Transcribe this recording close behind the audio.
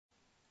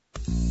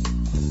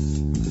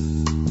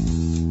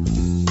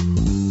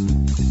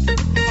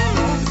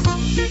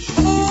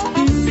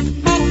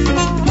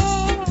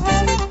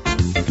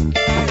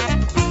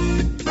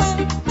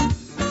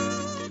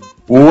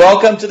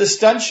Welcome to the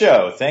Stunt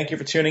Show. Thank you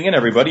for tuning in,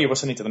 everybody. You're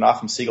listening to the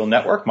Nachum Segal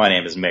Network. My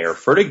name is Mayor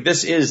Fertig.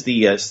 This is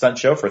the Stunt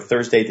Show for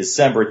Thursday,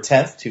 December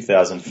 10th,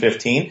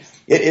 2015.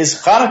 It is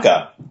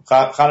Chanukah.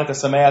 Chanukah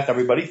Sameach,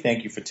 everybody.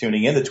 Thank you for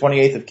tuning in. The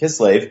 28th of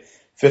Kislev,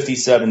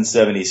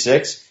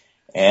 5776.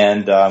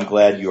 And I'm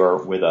glad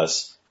you're with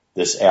us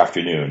this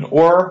afternoon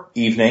or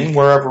evening,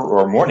 wherever,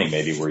 or morning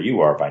maybe where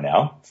you are by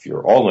now, if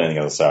you're all on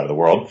the other side of the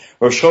world.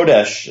 Rosh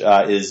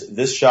Chodesh is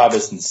this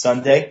Shabbos and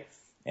Sunday.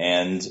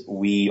 And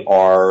we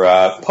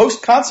are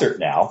post-concert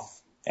now,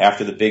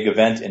 after the big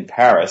event in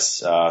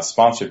Paris,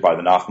 sponsored by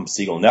the Nachum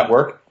Segal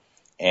Network.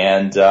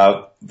 And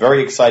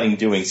very exciting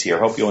doings here.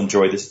 Hope you'll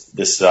enjoy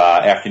this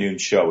afternoon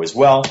show as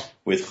well,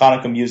 with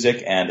Chanukah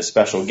music and a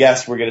special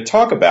guest. We're going to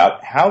talk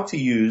about how to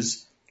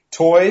use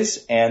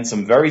toys and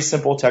some very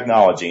simple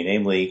technology,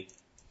 namely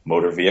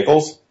motor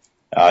vehicles,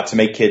 to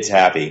make kids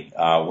happy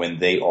when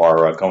they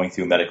are going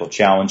through medical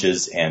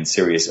challenges and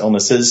serious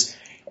illnesses.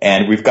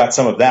 And we've got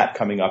some of that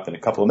coming up in a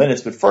couple of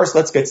minutes. But first,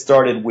 let's get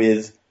started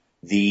with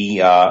the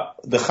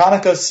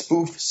Chanukah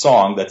spoof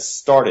song that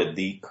started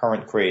the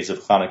current craze of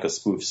Chanukah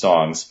spoof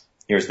songs.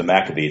 Here's the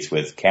Maccabees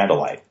with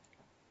Candlelight.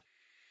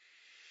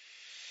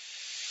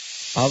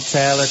 I'll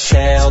tell a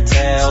tale,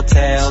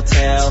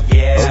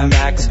 yeah. Of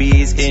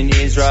Maccabees in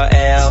Israel,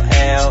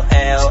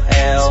 yeah.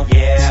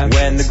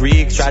 When the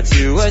Greeks tried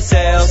to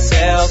sail,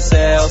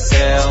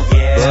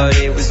 yeah. But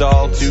it was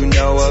all to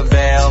no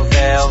avail,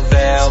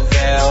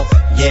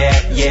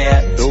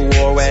 yeah. The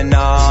war went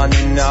on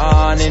and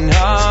on and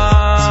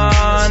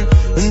on,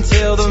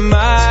 until the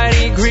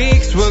mighty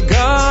Greeks were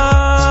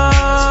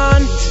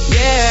gone,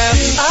 yeah.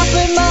 I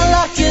put my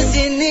lockers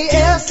in the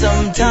air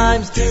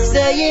sometimes,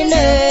 saying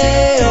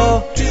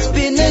hey-oh,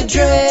 spin the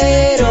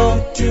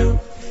dreidel.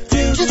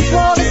 Just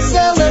wanna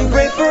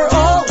celebrate for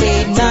all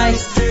 8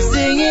 nights,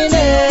 singing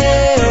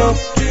hey-oh,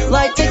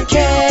 light the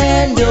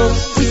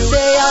candles. We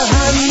say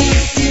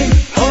Al-Hamid,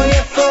 oh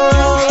yeah, for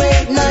all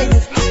 8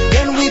 nights.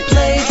 Then we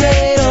play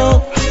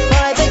dreidel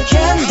by the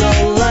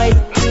candlelight.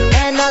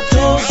 And I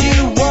told you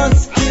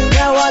once,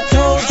 now I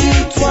told you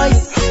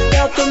twice,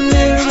 about the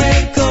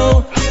miracle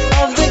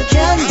of the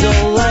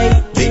candlelight.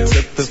 They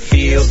took the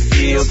field.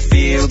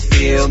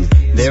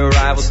 Their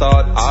rivals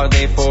thought, are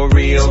they for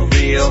real?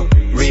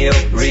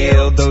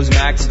 Those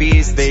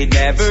Maccabees, they'd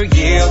never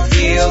yield.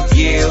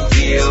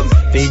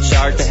 They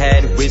charged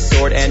ahead with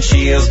sword and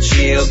shield.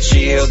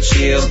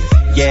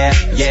 Yeah,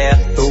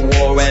 the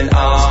war went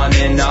on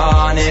and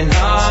on and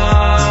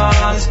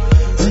on,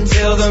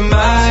 until the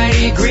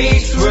mighty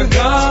Greeks were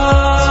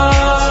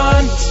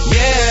gone,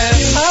 yeah.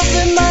 I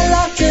put my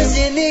lockers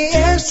in the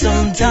air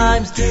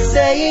sometimes,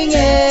 saying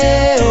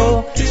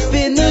hey-oh,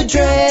 spin the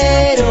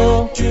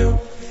dreidel.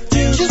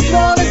 Just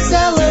wanna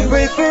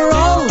celebrate for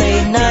all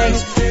 8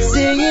 nights,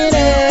 singing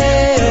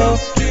hey-oh,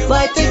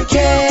 light the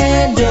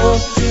candle.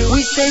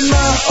 We say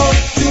ma'od,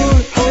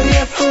 oh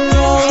yeah, for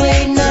all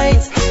 8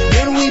 nights.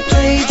 Then we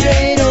play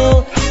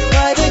dreidel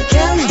by the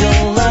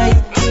candlelight.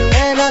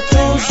 And I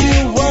told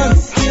you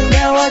once,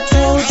 now I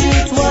told you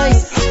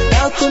twice,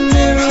 about the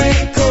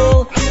miracle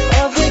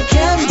of the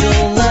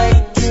candlelight.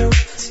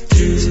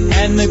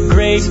 And the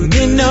great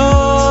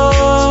menorah,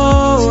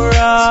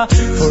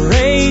 for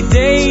 8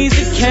 days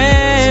it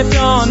kept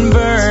on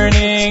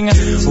burning.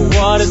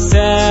 What a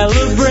celebration,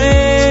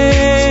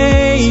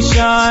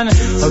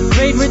 a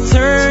great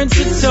return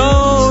to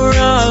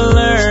Torah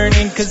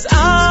learning. 'Cause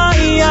I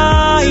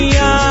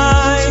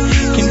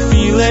can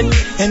feel it,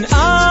 and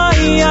I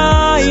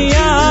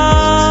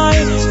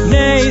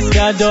Nes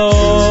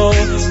Gadol,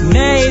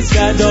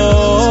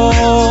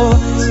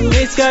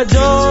 Nes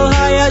Gadol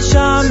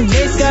Hayasham,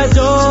 Nes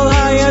Gadol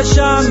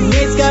Hayasham,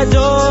 Nes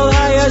Gadol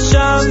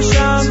Hayasham,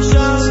 Sham.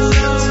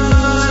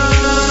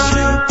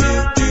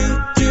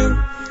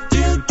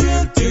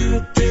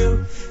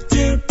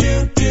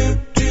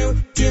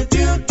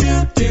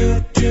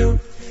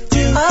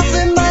 I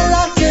put my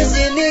lockers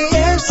in the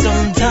air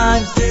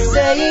sometimes,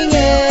 saying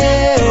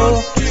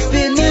hey-oh,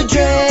 spin the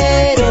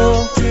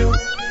dreidel.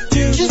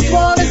 Just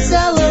wanna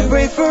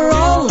celebrate for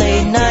all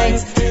 8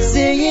 nights,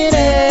 singing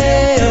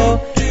hey-oh,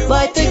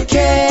 light the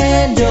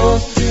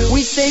candles.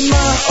 We say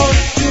ma'od,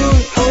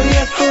 oh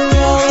yeah, for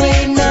all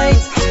 8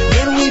 nights.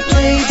 Then we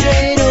play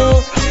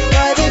dreidel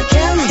by the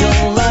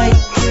candlelight.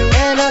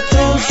 And I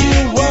told you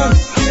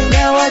once,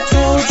 now I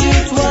told you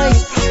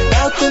twice,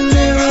 about the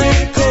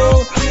miracle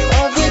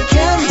of the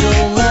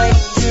candlelight.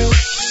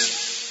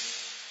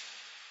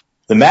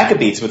 The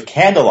Maccabees with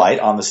Candlelight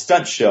on the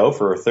Stunt Show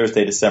for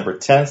Thursday, December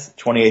 10th,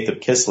 28th of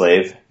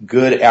Kislev.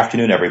 Good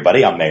afternoon,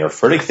 everybody. I'm Mayor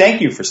Fertig.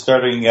 Thank you for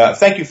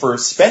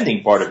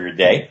spending part of your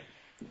day.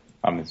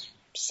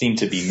 Seem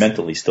to be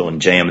mentally still in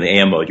JM and the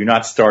AM mode. You're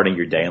not starting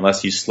your day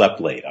unless you slept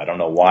late. I don't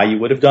know why you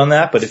would have done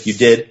that, but if you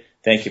did,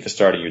 thank you for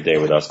starting your day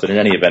with us. But in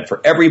any event,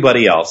 for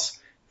everybody else,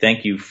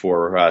 thank you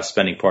for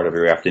spending part of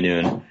your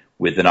afternoon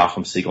with the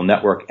Nachum Segal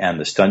Network and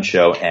the Stunt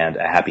Show, and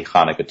a happy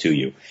Chanukah to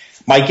you.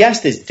 My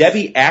guest is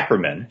Debbie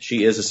Akerman.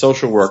 She is a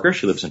social worker.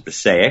 She lives in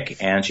Passaic,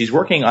 and she's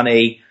working on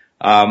a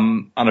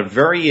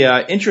very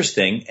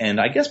interesting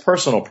and I guess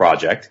personal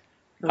project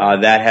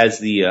that has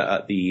the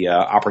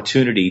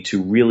opportunity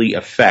to really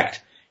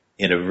affect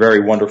in a very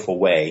wonderful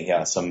way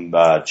some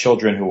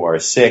children who are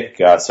sick,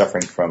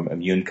 suffering from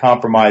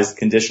immune-compromised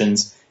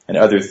conditions and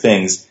other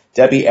things.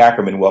 Debbie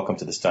Akerman, welcome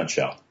to the Stunt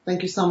Show.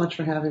 Thank you so much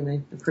for having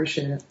me.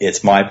 Appreciate it.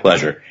 It's my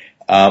pleasure.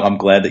 I'm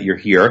glad that you're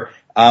here.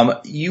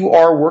 You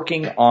are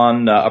working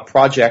on a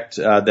project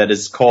that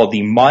is called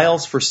the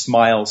Miles for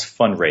Smiles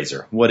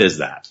fundraiser. What is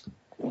that?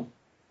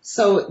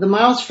 So the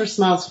Miles for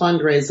Smiles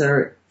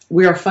fundraiser,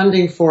 we are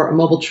funding for a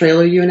mobile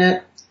trailer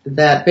unit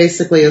that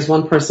basically, as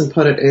one person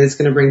put it, is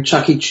going to bring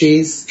Chuck E.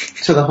 Cheese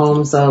to the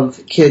homes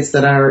of kids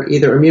that are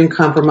either immune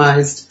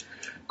compromised,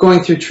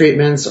 going through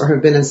treatments, or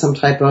have been in some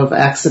type of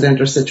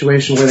accident or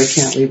situation where they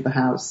can't leave the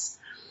house.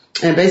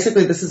 And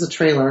basically, this is a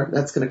trailer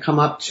that's going to come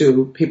up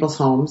to people's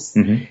homes.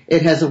 Mm-hmm.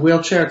 It has a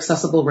wheelchair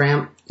accessible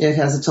ramp. It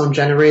has its own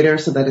generator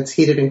so that it's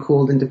heated and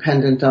cooled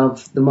independent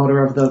of the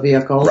motor of the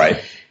vehicle.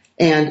 Right.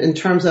 And in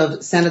terms of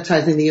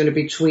sanitizing the unit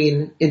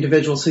between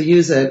individuals who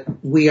use it,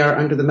 we are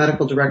under the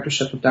medical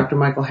directorship of Dr.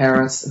 Michael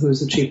Harris, who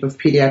is the chief of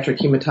pediatric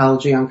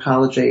hematology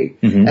oncology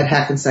at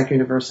Hackensack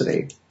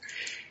University.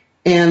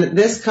 And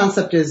this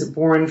concept is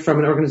born from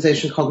an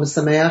organization called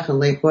Mesameach in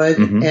Lakewood,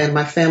 and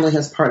my family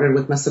has partnered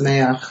with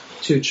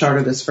Mesameach to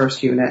charter this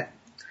first unit.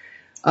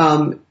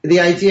 The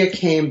idea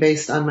came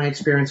based on my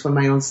experience when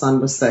my own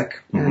son was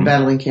sick and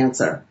battling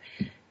cancer.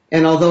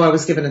 And although I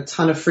was given a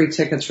ton of free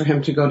tickets for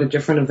him to go to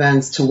different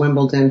events, to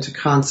Wimbledon, to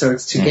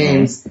concerts, to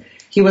games,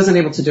 he wasn't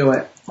able to do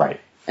it.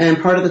 Right.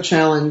 And part of the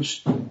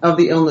challenge of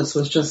the illness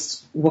was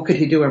just what could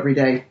he do every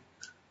day,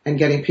 and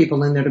getting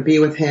people in there to be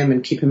with him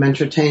and keep him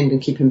entertained and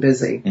keep him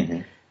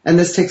busy. And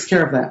this takes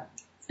care of that.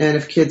 And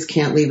if kids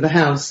can't leave the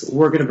house,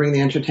 we're going to bring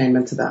the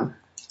entertainment to them.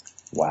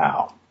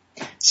 Wow.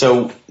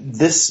 So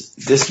this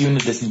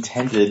unit is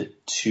intended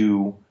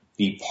to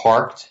be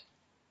parked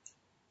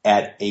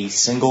at a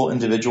single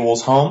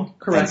individual's home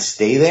and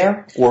stay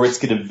there, or it's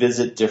going to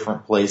visit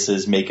different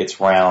places, make its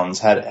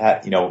rounds, by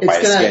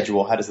a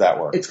schedule? How does that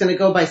work? It's going to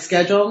go by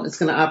schedule. It's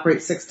going to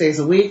operate 6 days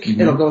a week.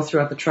 It'll go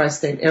throughout the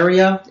tri-state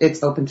area.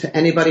 It's open to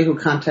anybody who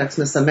contacts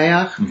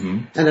Mesameach,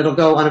 and it'll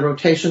go on a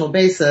rotational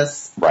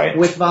basis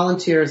with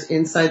volunteers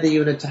inside the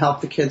unit to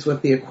help the kids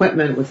with the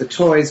equipment, with the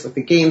toys, with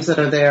the games that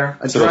are there.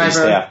 So there will be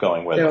staff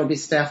going with it. There will be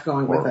staff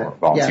going with it.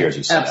 Volunteers,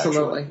 you said.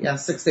 Absolutely. Yeah,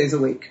 6 days a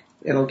week.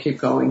 It'll keep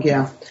going,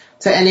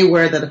 to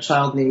anywhere that a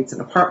child needs,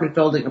 an apartment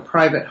building, a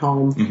private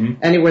home,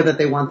 anywhere that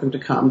they want them to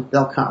come,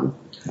 they'll come.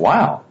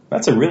 Wow.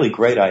 That's a really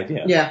great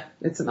idea. Yeah,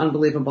 it's an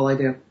unbelievable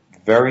idea.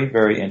 Very,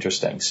 very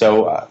interesting.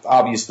 So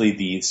obviously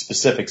the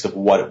specifics of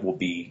what it will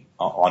be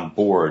on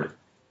board,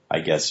 I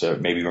guess,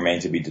 maybe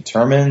remain to be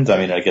determined. I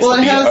mean, I guess there'll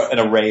be an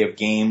array of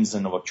games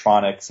and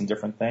electronics and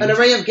different things. An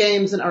array of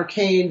games and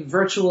arcade,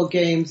 virtual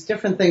games,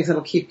 different things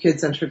that'll keep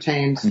kids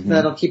entertained,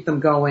 that'll keep them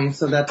going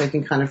so that they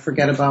can kind of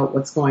forget about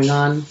what's going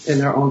on in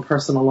their own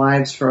personal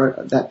lives for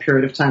that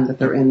period of time that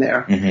they're in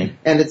there. And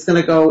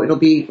it'll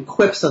be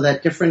equipped so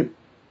that different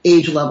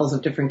age levels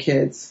of different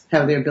kids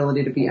have the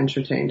ability to be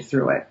entertained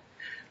through it.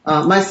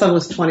 My son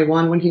was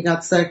 21 when he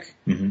got sick,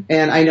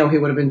 and I know he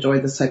would have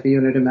enjoyed this type of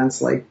unit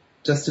immensely.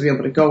 Just to be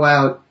able to go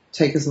out,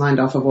 take his mind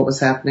off of what was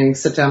happening,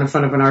 sit down in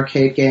front of an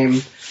arcade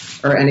game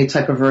or any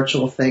type of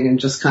virtual thing and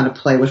just kind of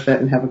play with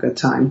it and have a good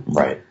time.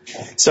 Right.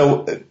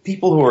 So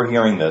people who are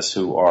hearing this,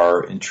 who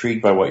are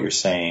intrigued by what you're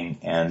saying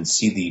and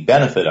see the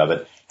benefit of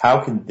it,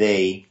 how can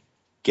they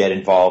get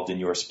involved in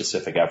your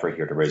specific effort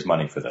here to raise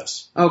money for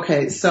this?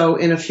 Okay, so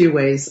in a few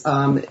ways.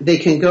 They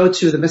can go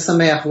to the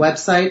Mesameach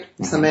website,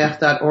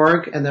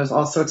 mesameach.org, and there's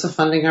all sorts of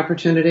funding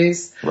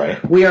opportunities.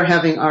 Right. We are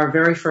having our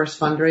very first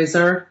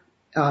fundraiser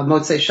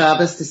Motzei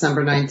Shabbos,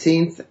 December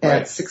 19th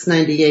at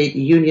 698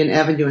 Union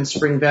Avenue in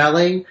Spring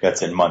Valley.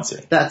 That's in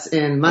Muncie. That's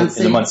in Muncie.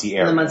 In the Muncie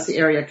area. In the Muncie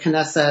area,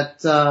 Knesset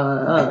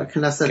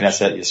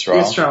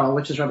Yisrael,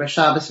 which is Rabbi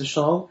Shabbos'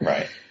 shul.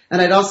 Right.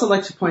 And I'd also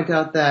like to point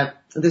out that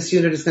this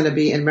unit is going to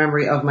be in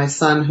memory of my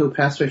son who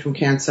passed away from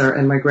cancer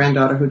and my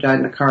granddaughter who died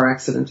in a car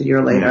accident a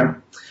year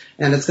later.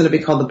 And it's going to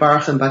be called the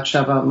Baruch and Bat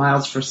Sheva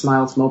Miles for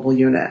Smiles Mobile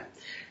Unit.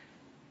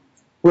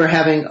 We're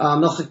having a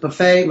milchik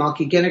buffet.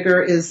 Malki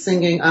Ginniger is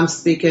singing. I'm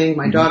speaking.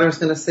 My daughter's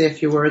going to say a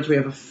few words. We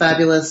have a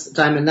fabulous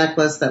diamond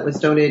necklace that was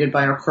donated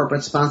by our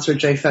corporate sponsor,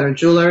 J. Fetter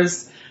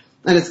Jewelers.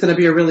 And it's going to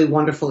be a really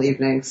wonderful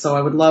evening. So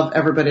I would love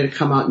everybody to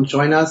come out and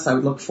join us. I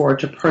would look forward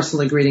to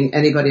personally greeting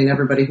anybody and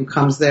everybody who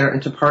comes there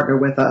and to partner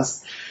with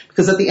us.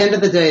 Because at the end of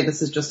the day,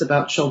 this is just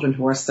about children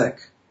who are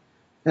sick.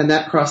 And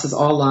that crosses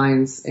all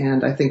lines.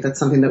 And I think that's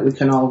something that we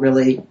can all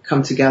really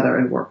come together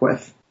and work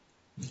with.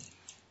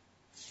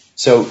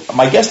 So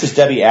my guest is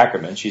Debbie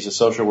Akerman. She's a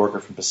social worker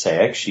from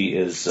Passaic. She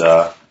is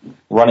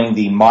running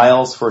the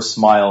Miles for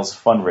Smiles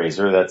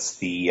fundraiser. That's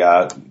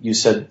the you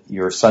said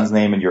your son's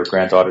name and your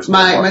granddaughter's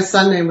name. My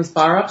son's name was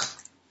Baruch,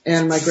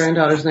 and my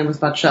granddaughter's name was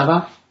Bat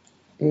Sheva.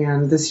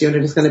 And this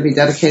unit is going to be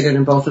dedicated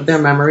in both of their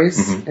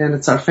memories. And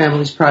it's our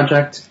family's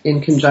project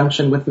in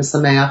conjunction with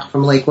Mesameach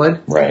from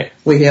Lakewood. Right.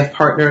 We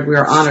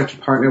are honored to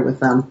partner with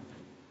them.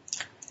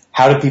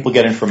 How do people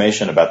get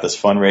information about this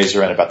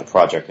fundraiser and about the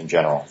project in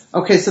general?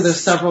 Okay, so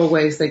there's several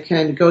ways. They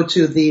can go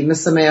to the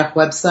Misameach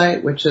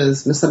website, which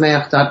is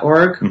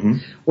misameach.org. Mm-hmm.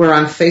 We're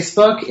on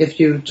Facebook. If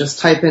you just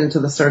type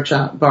into the search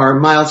bar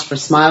Miles for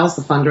Smiles,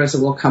 the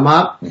fundraiser will come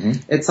up. Mm-hmm.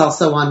 It's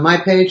also on my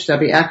page,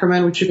 Debbie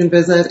Akerman, which you can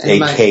visit.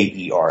 And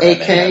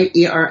Akerman.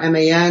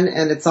 Akerman,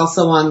 and it's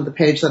also on the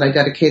page that I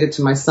dedicated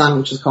to my son,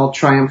 which is called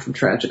Triumph from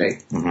Tragedy.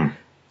 Mm-hmm.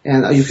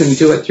 And you can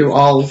do it through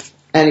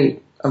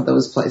any of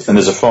those places. And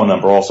there's a phone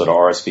number also to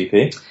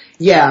RSVP?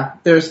 Yeah,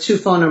 there's 2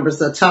 phone numbers.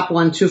 The top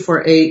one,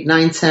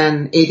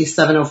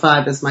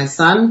 248-910-8705 is my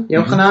son,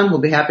 Yochanan, who'll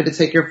be happy to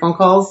take your phone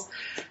calls.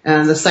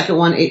 And the second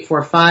one,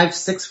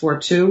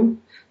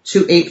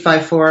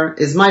 845-642-2854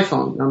 is my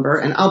phone number,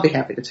 and I'll be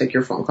happy to take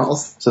your phone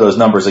calls. So those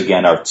numbers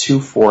again are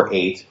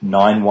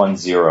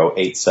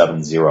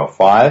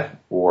 248-910-8705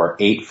 or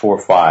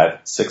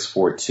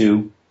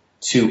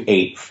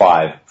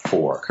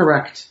 845-642-2854.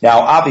 Correct.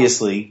 Now,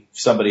 obviously,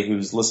 somebody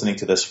who's listening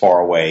to this far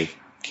away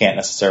can't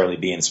necessarily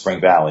be in Spring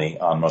Valley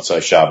on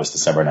Motzei Shabbos,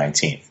 December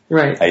 19th.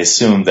 Right. I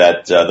assume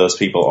that those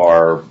people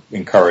are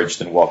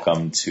encouraged and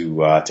welcome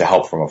to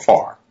help from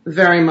afar.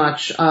 Very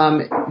much.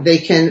 They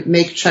can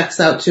make checks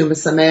out to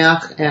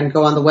Misameach and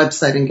go on the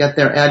website and get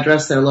their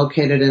address. They're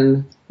located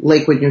in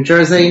Lakewood, New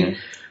Jersey. Mm-hmm.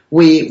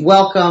 We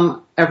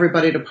welcome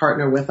everybody to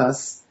partner with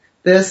us.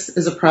 This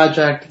is a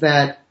project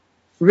that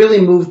really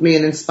moved me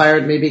and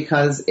inspired me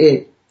because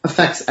it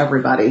affects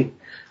everybody.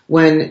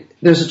 When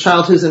there's a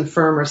child who's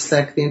infirm or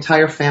sick, the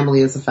entire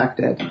family is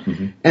affected.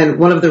 Mm-hmm. And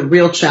one of the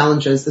real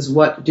challenges is,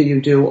 what do you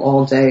do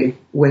all day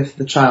with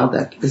the child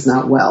that is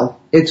not well?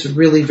 It's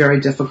really very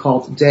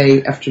difficult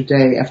day after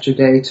day after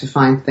day to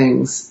find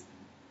things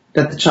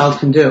that the child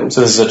can do.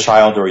 So this is a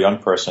child or a young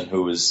person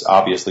who is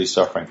obviously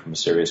suffering from a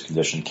serious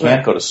condition,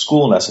 can't go to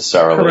school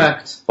necessarily,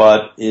 correct,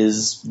 but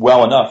is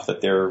well enough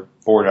that they're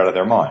bored out of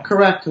their mind.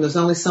 Correct, and there's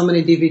only so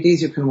many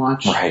DVDs you can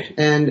watch. Right.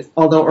 And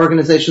although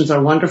organizations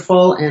are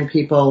wonderful and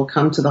people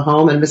come to the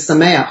home, and Miss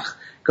Sameach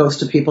goes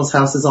to people's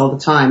houses all the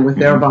time with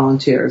their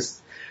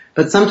volunteers,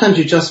 but sometimes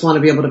you just want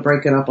to be able to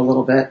break it up a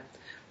little bit.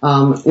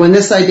 When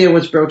this idea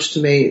was broached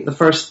to me, the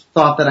first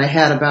thought that I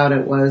had about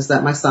it was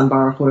that my son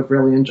Baruch would have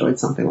really enjoyed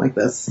something like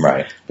this.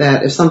 Right.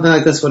 That if something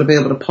like this would have been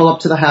able to pull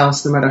up to the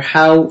house, no matter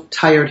how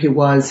tired he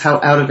was,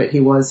 how out of it he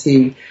was,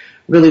 he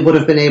really would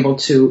have been able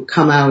to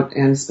come out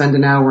and spend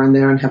an hour in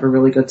there and have a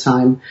really good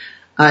time.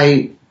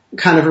 I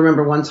kind of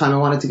remember one time I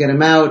wanted to get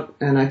him out,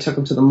 and I took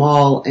him to the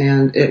mall,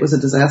 and it was a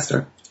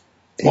disaster.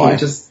 Why?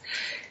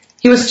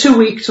 He was too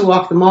weak to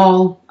walk the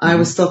mall. I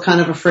was still kind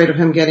of afraid of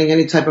him getting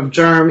any type of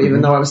germ,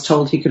 even though I was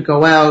told he could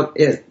go out.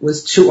 It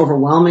was too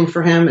overwhelming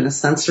for him in a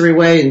sensory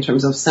way in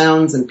terms of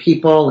sounds and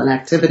people and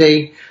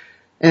activity.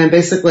 And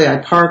basically I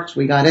parked,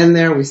 we got in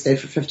there, we stayed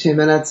for 15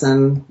 minutes,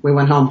 and we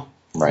went home.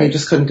 Right. He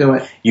just couldn't do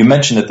it. You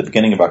mentioned at the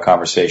beginning of our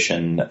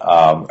conversation,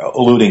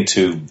 alluding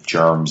to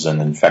germs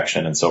and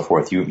infection and so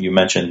forth, you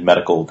mentioned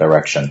medical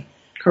direction.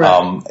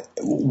 Correct.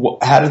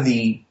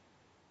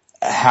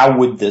 How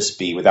would this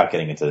be, without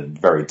getting into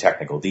very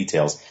technical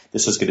details,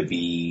 this is going to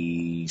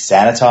be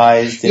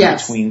sanitized in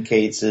between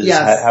cases?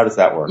 Yes. How does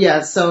that work?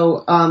 Yeah,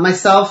 so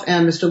myself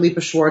and Mr.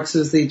 Lipa Schwartz,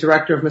 who's the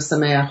director of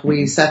Misameach,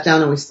 we sat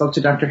down and we spoke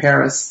to Dr.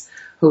 Harris,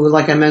 who,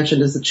 like I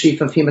mentioned, is the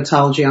chief of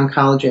hematology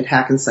oncology at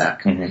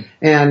Hackensack. Mm-hmm.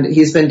 And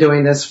he's been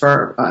doing this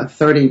for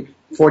 40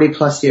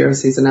 plus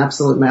years. He's an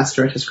absolute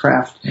master at his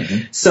craft.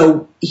 Mm-hmm.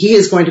 So he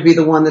is going to be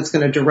the one that's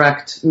going to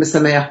direct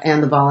Misameach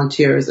and the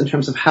volunteers in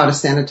terms of how to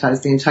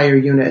sanitize the entire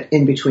unit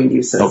in between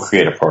uses. He'll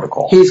create a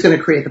protocol. He's going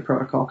to create the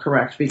protocol,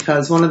 correct.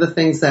 Because one of the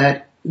things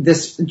that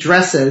this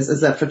addresses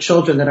is that for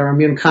children that are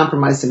immune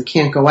compromised and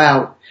can't go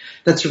out,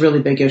 that's a really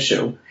big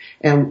issue.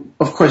 And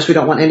of course, we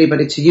don't want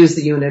anybody to use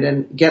the unit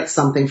and get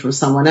something from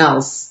someone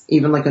else,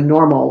 even like a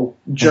normal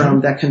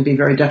germ that can be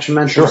very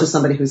detrimental to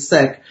somebody who's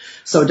sick.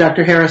 So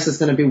Dr. Harris is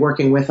going to be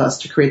working with us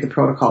to create the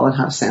protocol on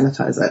how to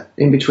sanitize it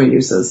in between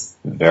uses.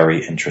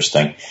 Very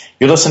interesting.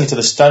 You're listening to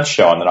the Stunt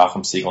Show on the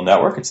Nachum Segal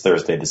Network. It's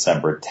Thursday,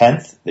 December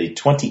 10th, the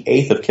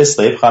 28th of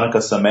Kislev, Chanukah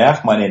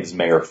Sameach. My name is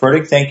Meir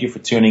Fertig. Thank you for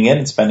tuning in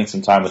and spending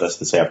some time with us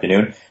this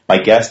afternoon. My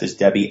guest is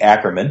Debbie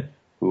Akerman,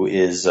 who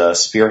is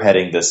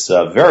spearheading this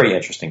very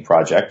interesting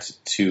project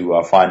to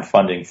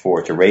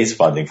raise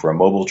funding for a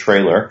mobile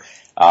trailer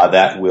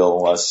that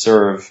will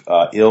serve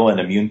ill and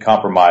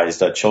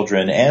immune-compromised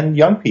children and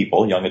young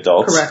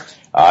adults,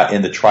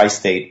 in the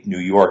tri-state New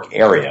York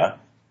area.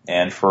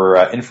 And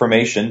for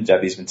information,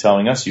 Debbie's been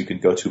telling us, you can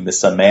go to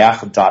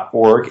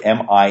misameach.org,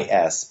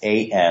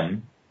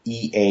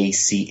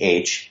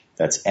 misameach,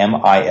 that's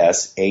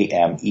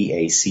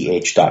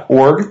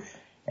misameach.org.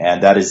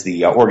 And that is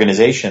the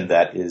organization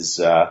that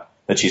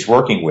she's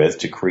working with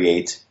to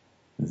create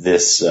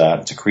this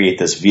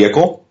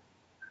vehicle.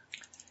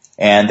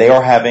 And they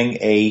are having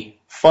a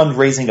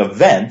fundraising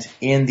event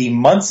in the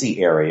Muncie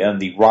area, in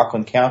the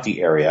Rockland County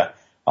area,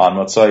 on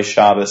Motzei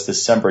Shabbos,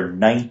 December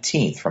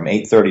 19th, from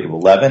 8:30 to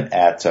 11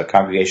 at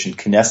Congregation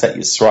Knesset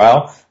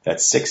Yisrael.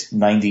 That's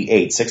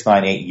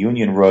 698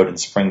 Union Road in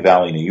Spring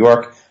Valley, New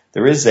York.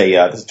 There is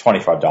there's a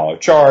 $25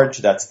 charge.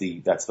 That's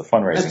the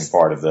fundraising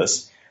part of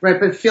this. Right,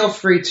 but feel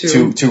free to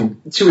go donate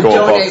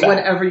above that.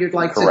 whatever you'd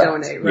like Correct. to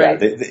donate, right?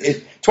 Yeah,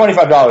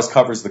 $25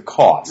 covers the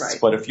costs, Right.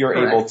 but if you're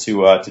Correct.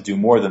 able to do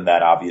more than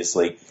that,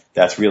 obviously,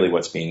 that's really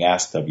what's being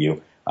asked of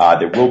you.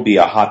 There will be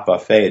a hot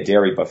buffet, a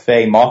dairy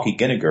buffet. Malky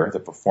Ginniger,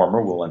 the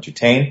performer, will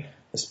entertain.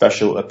 A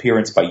special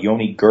appearance by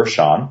Yoni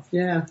Gershon.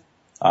 Yeah.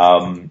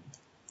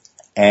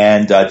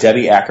 And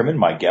Debbie Akerman,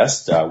 my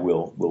guest,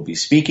 will be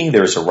speaking.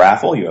 There's a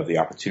raffle. You have the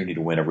opportunity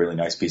to win a really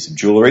nice piece of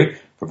jewelry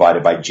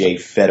provided by J.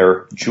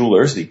 Fetter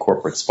Jewelers, the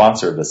corporate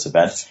sponsor of this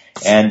event.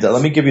 And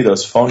let me give you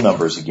those phone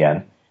numbers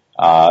again.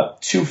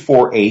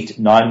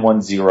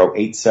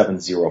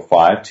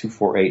 248-910-8705,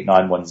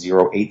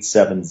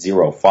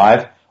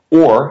 248-910-8705,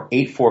 or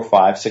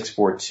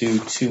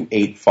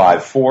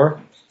 845-642-2854,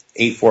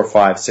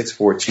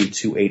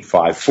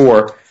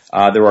 845-642-2854.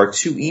 There are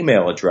 2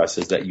 email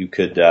addresses that you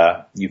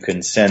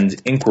can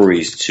send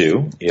inquiries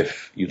to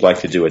if you'd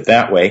like to do it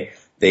that way.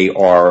 They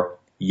are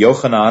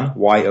Yochanan,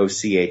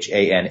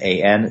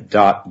 YOCHANAN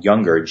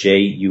 .younger,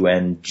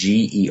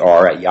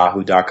 JUNGER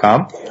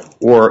 @yahoo.com,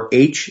 or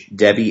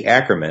Debbie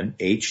Akerman,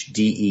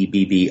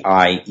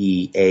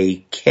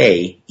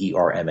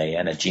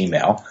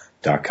 HDEBBIEAKERMAN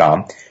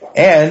 @gmail.com.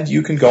 And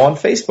you can go on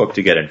Facebook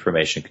to get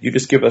information. Could you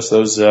just give us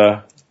those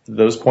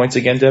points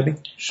again, Debbie?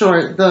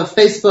 Sure. The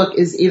Facebook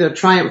is either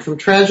Triumph from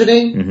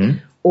Tragedy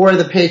or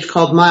the page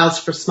called Miles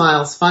for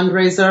Smiles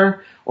Fundraiser,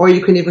 or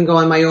you can even go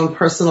on my own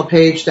personal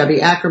page, Debbie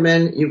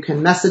Akerman. You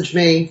can message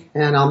me,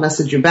 and I'll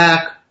message you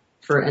back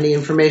for any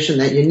information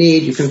that you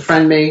need. You can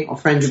friend me. I'll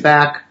friend you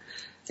back.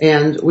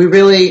 And we're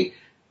really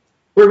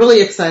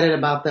excited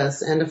about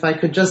this. And if I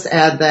could just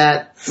add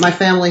that my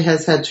family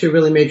has had 2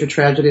 really major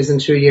tragedies in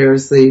 2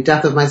 years, the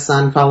death of my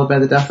son followed by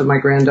the death of my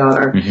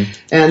granddaughter.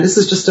 And this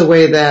is just a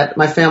way that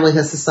my family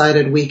has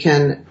decided we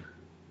can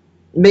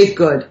make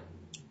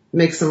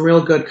some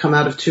real good come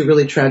out of 2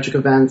 really tragic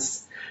events.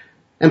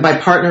 And by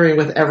partnering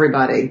with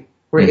everybody,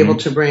 we're able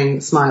to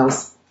bring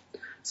smiles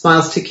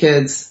to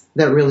kids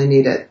that really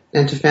need it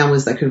and to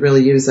families that could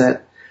really use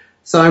it.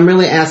 So I'm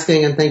really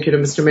asking, and thank you to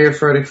Mr. Mayor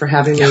Fertig for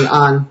having me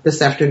on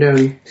this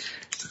afternoon,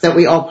 that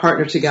we all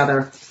partner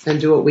together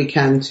and do what we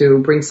can to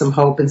bring some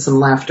hope and some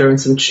laughter and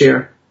some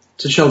cheer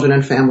to children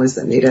and families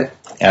that need it.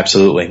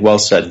 Absolutely. Well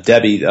said.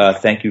 Debbie,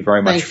 thank you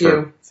very much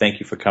Thank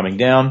you for coming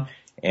down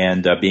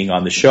and being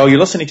on the show. You're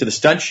listening to the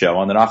Stunt Show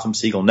on the Nachum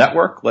Siegel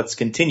Network. Let's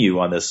continue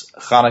on this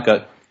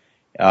Chanukah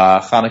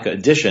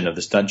edition of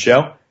the Stunt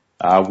Show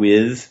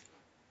with,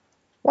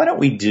 why don't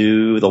we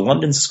do the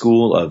London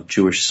School of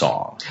Jewish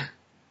Song?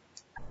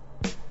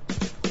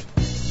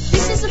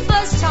 This is the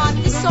first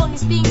time this song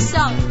is being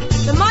sung.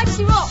 The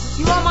mighty rock,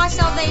 you are my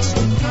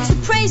salvation. To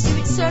praise you,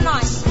 it's so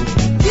nice.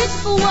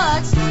 Beautiful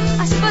words,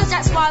 I suppose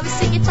that's why we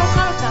sing it on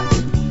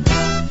Chanukah.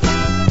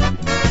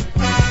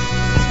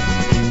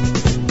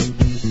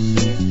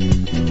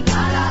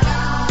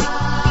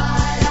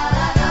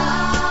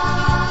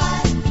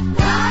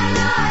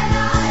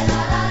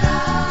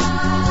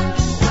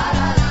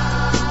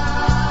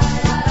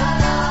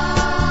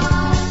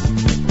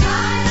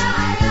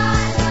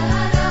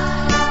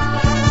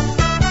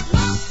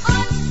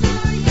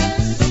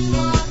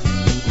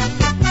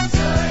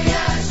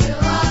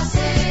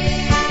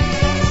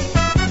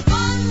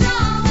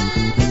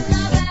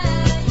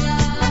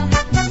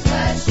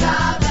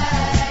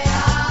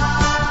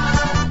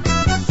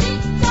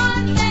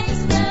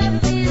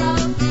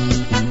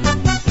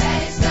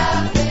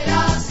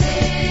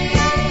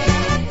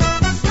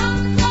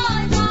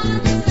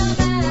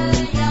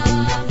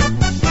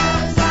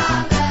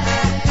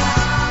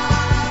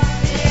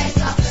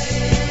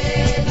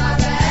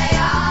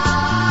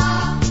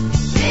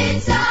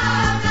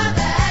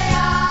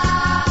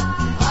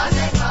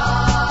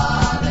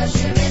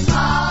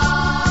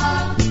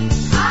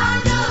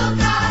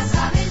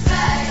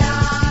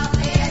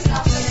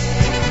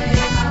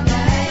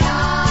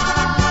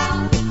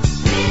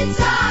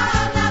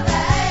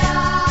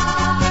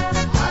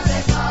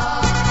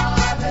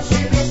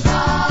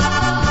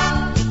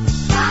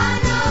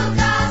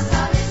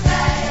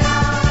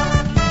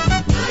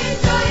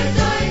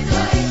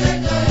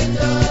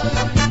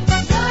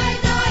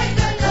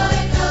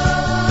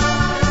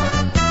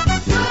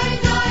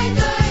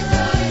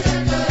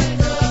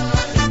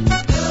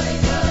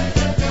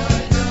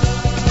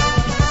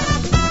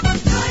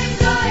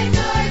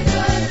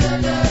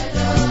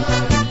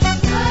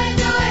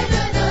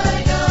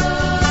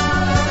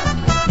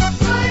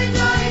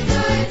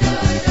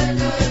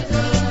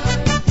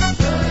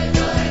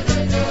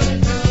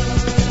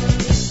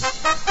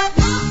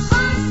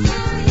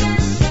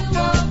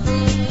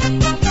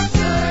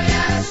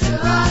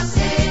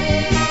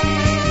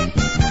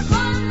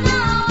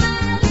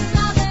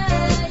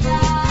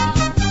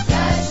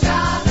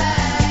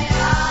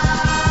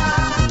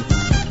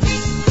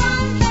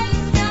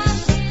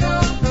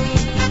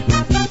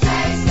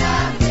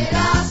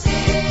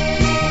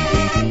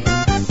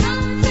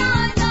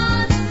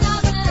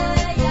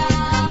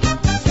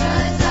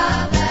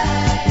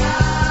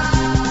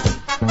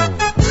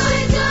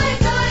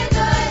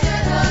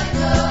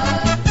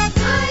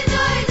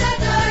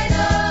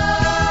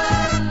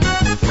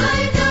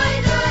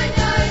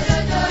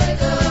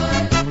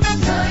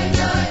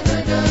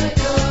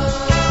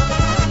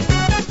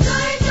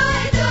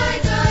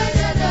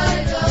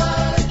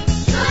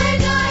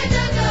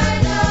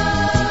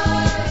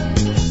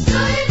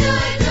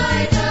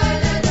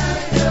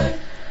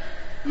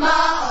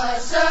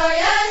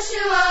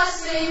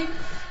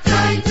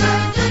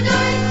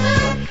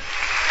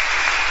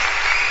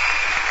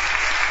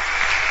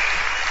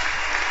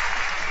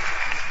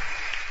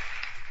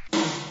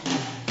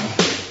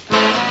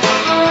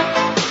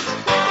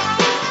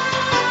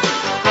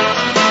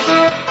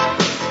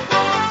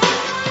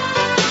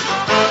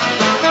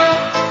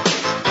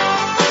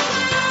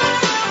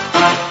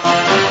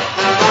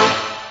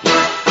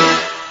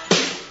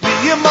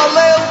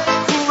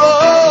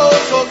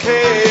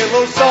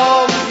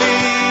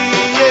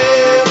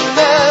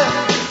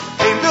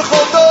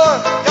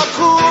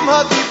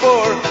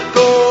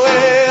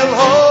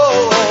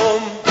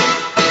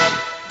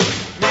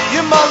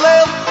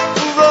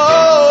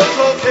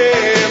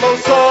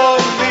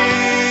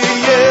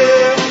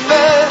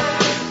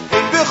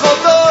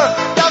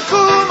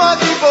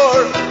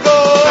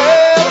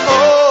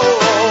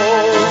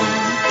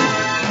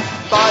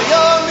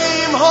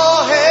 בימים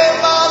ההם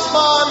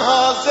בזמן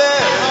הזה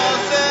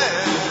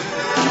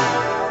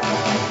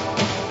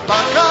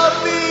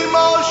מכבי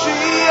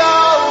מושיע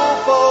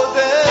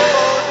ופודה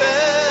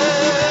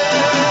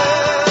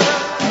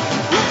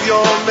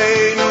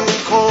וביומנו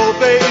כל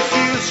בית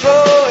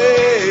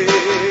ישראל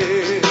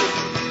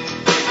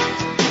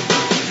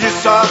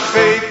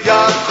ישחק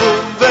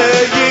יקום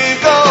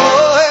ויגאל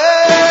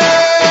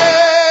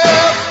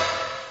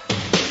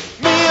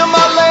מי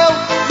ימלל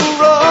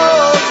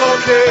גבורות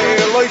אוקיי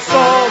לא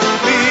יסום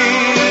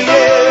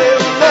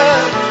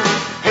ויאמנה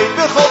היי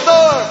בכל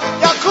דור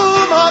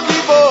יקום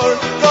הגיבור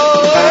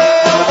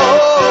גואל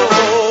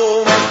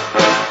אום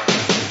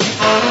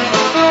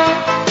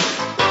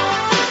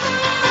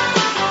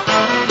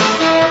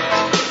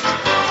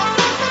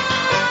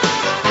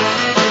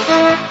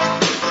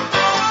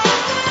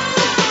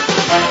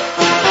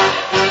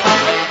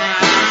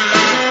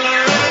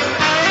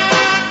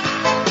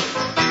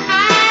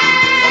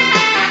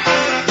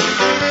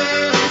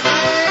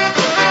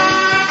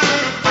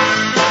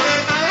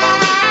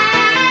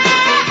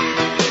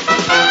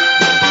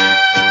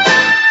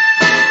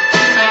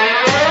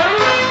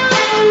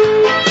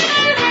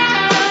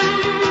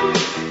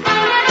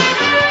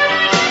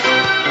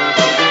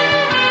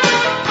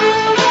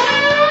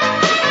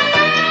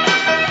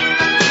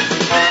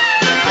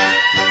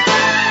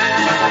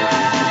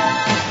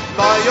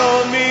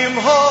בימים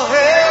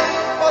ההם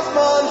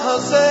בזמן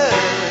הזה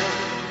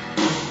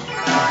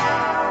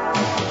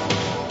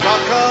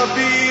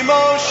מכבי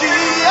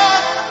מושיע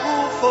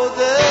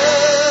ופודה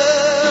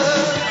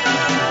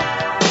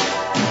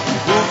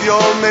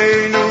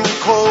וביומנו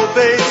כל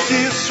בית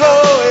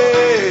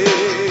ישראל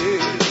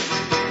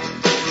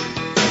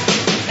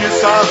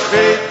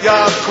ישחק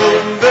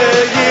יקום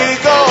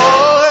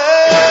ויגאל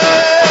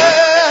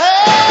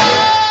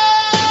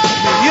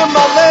מי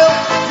ימלל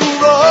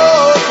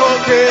גבורות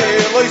אוקיי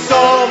לא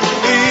יסום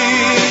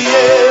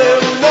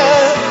ויאמנה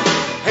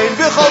הן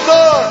בכל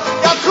דור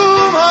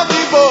יקום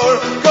הגיבור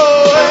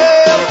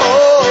גואל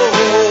אום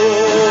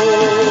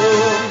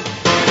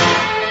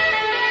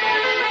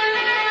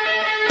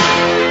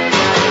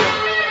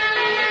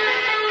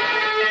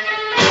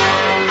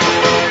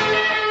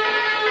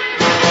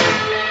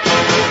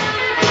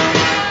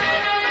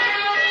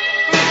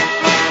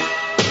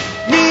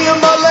מי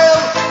ימלל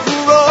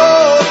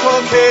גבורות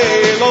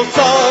אוקיי לא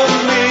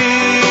יסום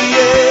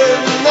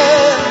ויאמנה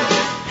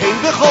הן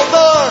בכל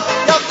דור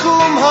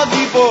יקום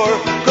הגיבור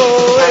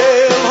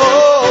גואל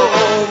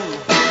אום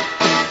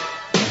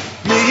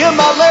מי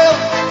ימלל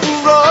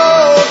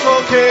גבורות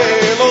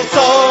אוקיי לא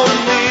יסום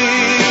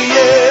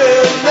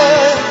ויאמנה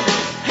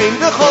הן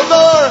בכל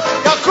דור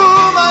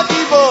יקום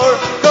הגיבור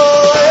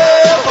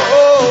גואל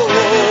אום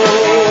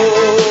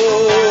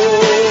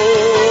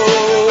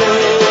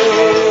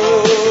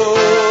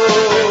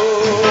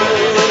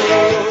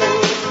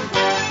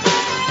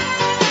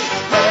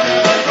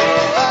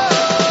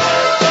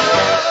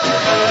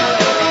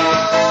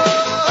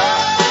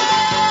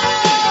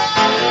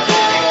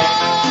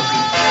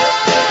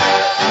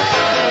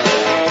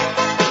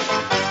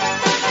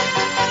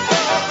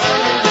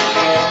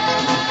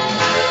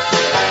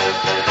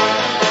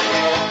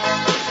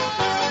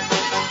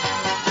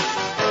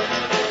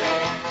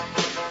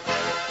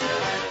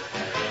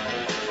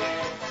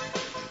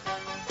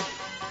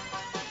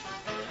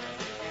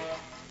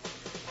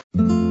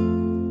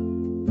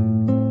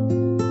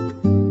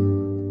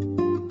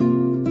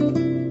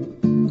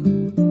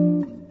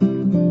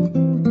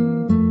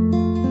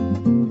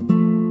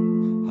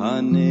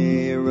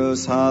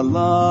Haneros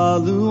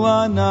halalu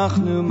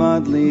anachnu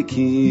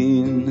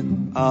madlikin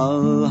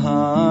al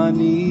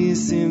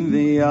hanisim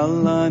ve'al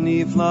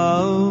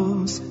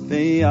haniflaos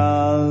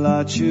ve'al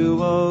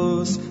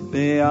hatshuos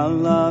ve'al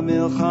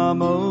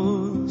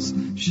hamilchamos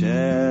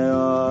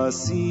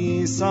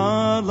she'asisa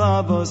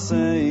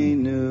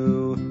lavoseinu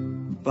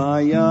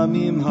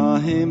bayamim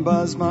hahem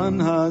bazman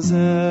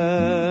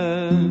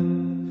hazeh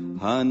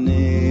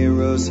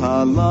Haneros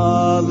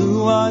halalu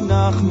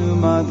anachnu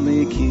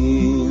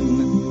madlikin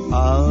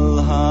al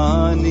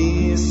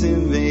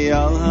hanisim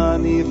ve'al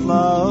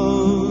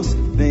haniflaos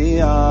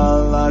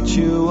ve'al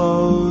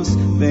hatshuos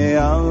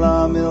ve'al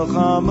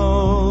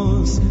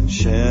hamilchamos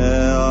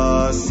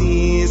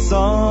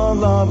she'asisa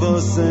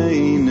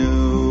lavoseinu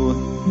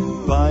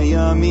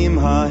bayamim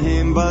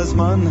hahem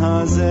bazman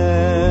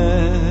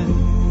hazeh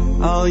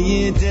al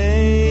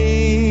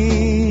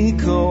yidei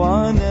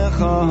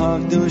kohanecha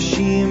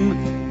hakdoshim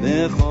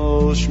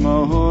v'chol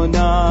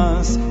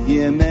shmonas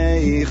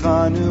yemei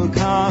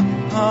Chanukah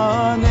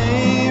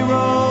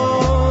haneros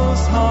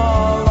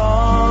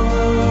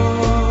halalu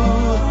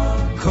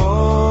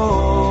kodesh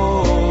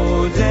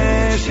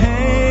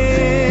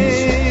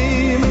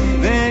heim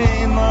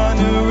ve'ein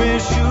lanu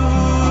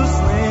rishus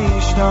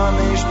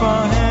leishtamish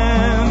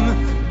bahem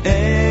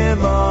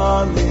ela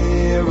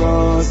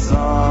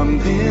lirosam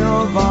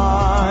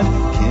bilvad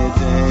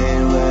kedei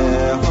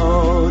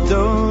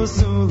lehodos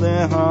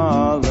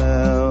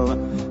ulehalel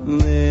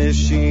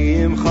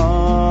lishimcha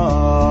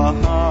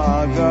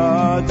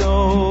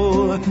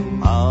hagadol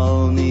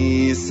al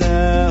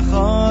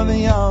nisecha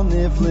ve'al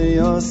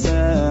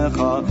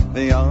nifliosecha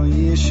ve'al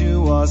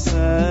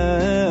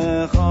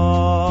yeshuasecha.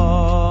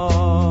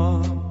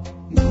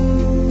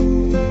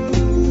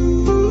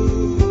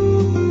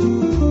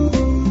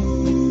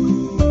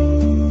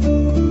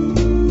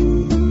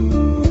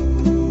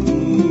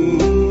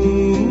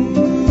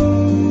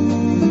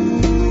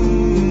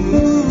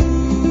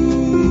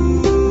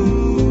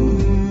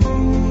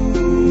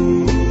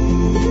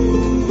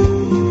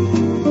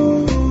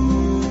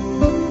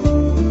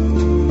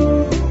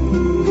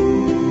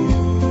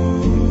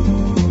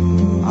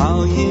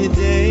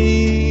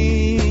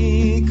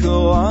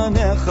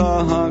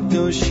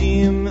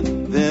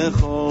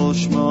 V'chol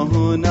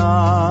shmohu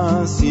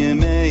nas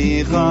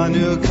yemei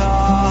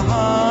Chanukah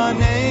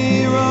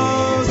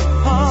haneiros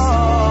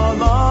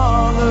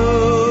halalu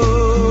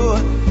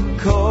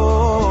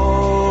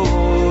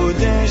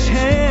kodesh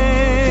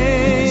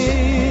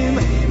heim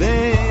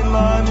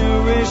ve'lanu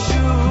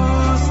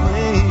reshus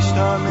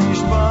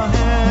leishtamish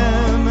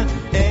bahem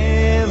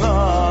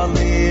ela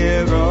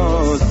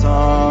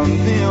lirosam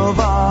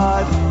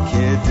bilvad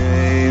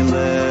kedei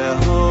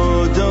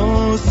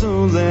lehodos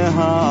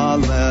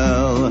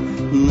ulehalel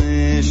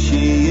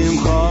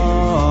l'shimcha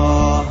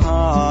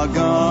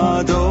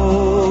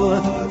hagadol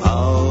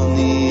al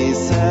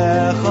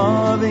nisecha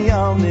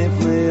v'al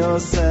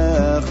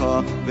nifliosecha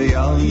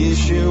v'al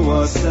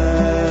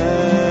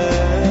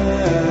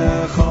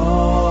yeshuasecha.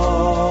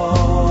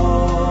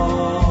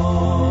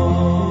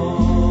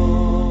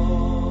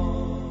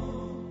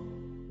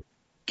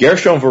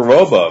 Gershon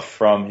Veroba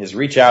from his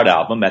Reach Out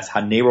album, that's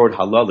Hanerod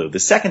Halalu. The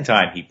second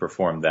time he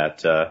performed that,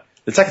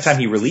 the second time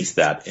he released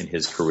that in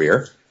his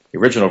career. The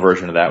original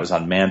version of that was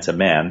on Man to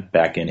Man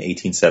back in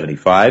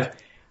 1875,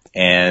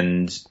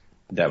 and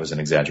that was an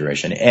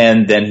exaggeration.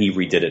 And then he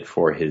redid it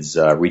for his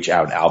Reach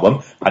Out album.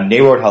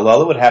 Hanerod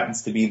Halalu, it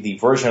happens to be the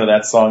version of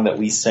that song that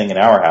we sing in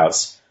our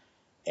house,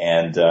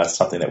 and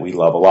something that we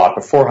love a lot.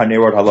 Before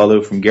Hanerod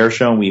Halalu from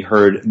Gershon, we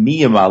heard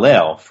Mi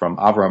Yamalel from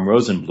Avram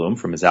Rosenblum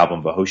from his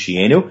album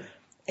Vahoshienu,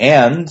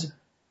 and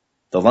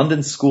the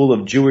London School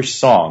of Jewish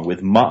Song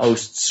with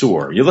Ma'os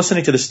Tzur. You're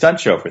listening to The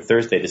Stunt Show for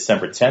Thursday,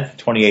 December 10th,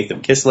 28th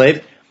of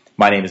Kislev.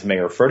 My name is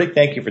Mayor Fertig.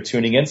 Thank you for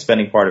tuning in,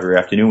 spending part of your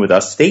afternoon with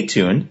us. Stay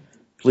tuned,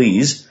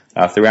 please,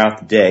 throughout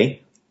the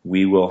day.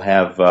 We will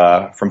have,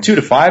 from 2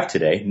 to 5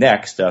 today,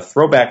 next,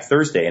 Throwback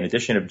Thursday, an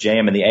edition of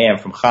JM and the AM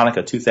from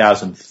Chanukah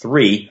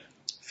 2003,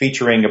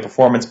 featuring a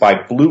performance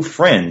by Blue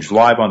Fringe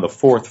live on the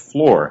 4th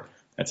floor.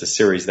 That's a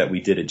series that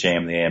we did at JM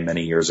and the AM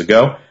many years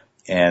ago.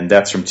 And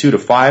that's from 2 to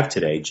 5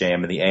 today,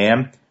 JM and the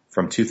AM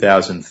from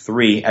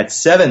 2003. At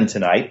 7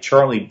 tonight,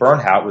 Charlie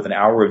Bernhout with an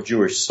hour of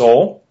Jewish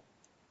soul.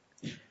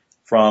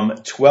 From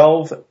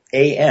 12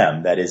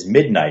 a.m., that is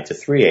midnight to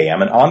 3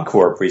 a.m., an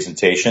encore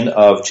presentation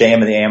of JM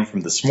and the AM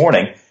from this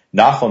morning.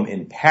 Nachum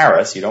in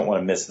Paris. You don't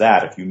want to miss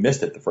that. If you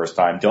missed it the first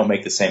time, don't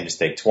make the same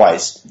mistake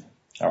twice.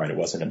 All right, it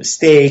wasn't a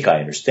mistake. I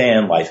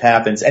understand. Life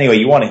happens. Anyway,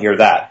 you want to hear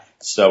that.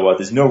 So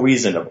there's no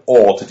reason at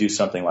all to do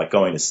something like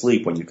going to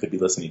sleep when you could be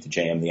listening to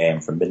JM the AM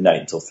from midnight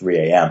until 3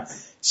 a.m.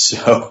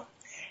 So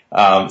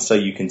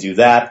you can do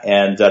that.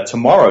 And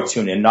tomorrow,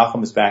 tune in.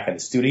 Nachum is back in the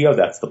studio.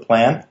 That's the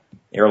plan.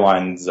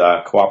 Airlines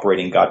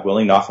cooperating, God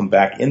willing. Nachum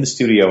back in the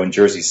studio in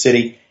Jersey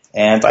City.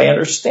 And I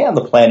understand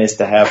the plan is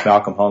to have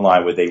Malcolm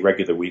Hoenlein with a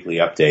regular weekly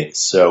update.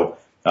 So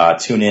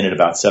tune in at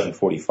about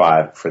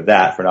 7:45 for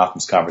that, for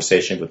Nachum's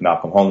conversation with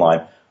Malcolm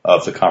Hoenlein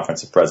of the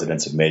Conference of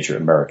Presidents of Major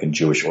American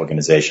Jewish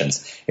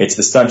Organizations. It's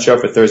the Stunt Show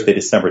for Thursday,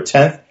 December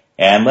 10th,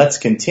 and let's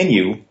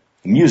continue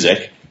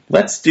music.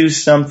 Let's do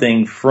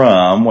something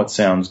from what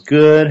sounds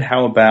good.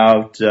 How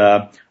about,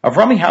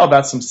 Avrami, how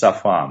about some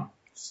Safam?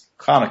 It's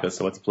Chanukah,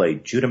 so let's play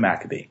Judah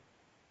Maccabee.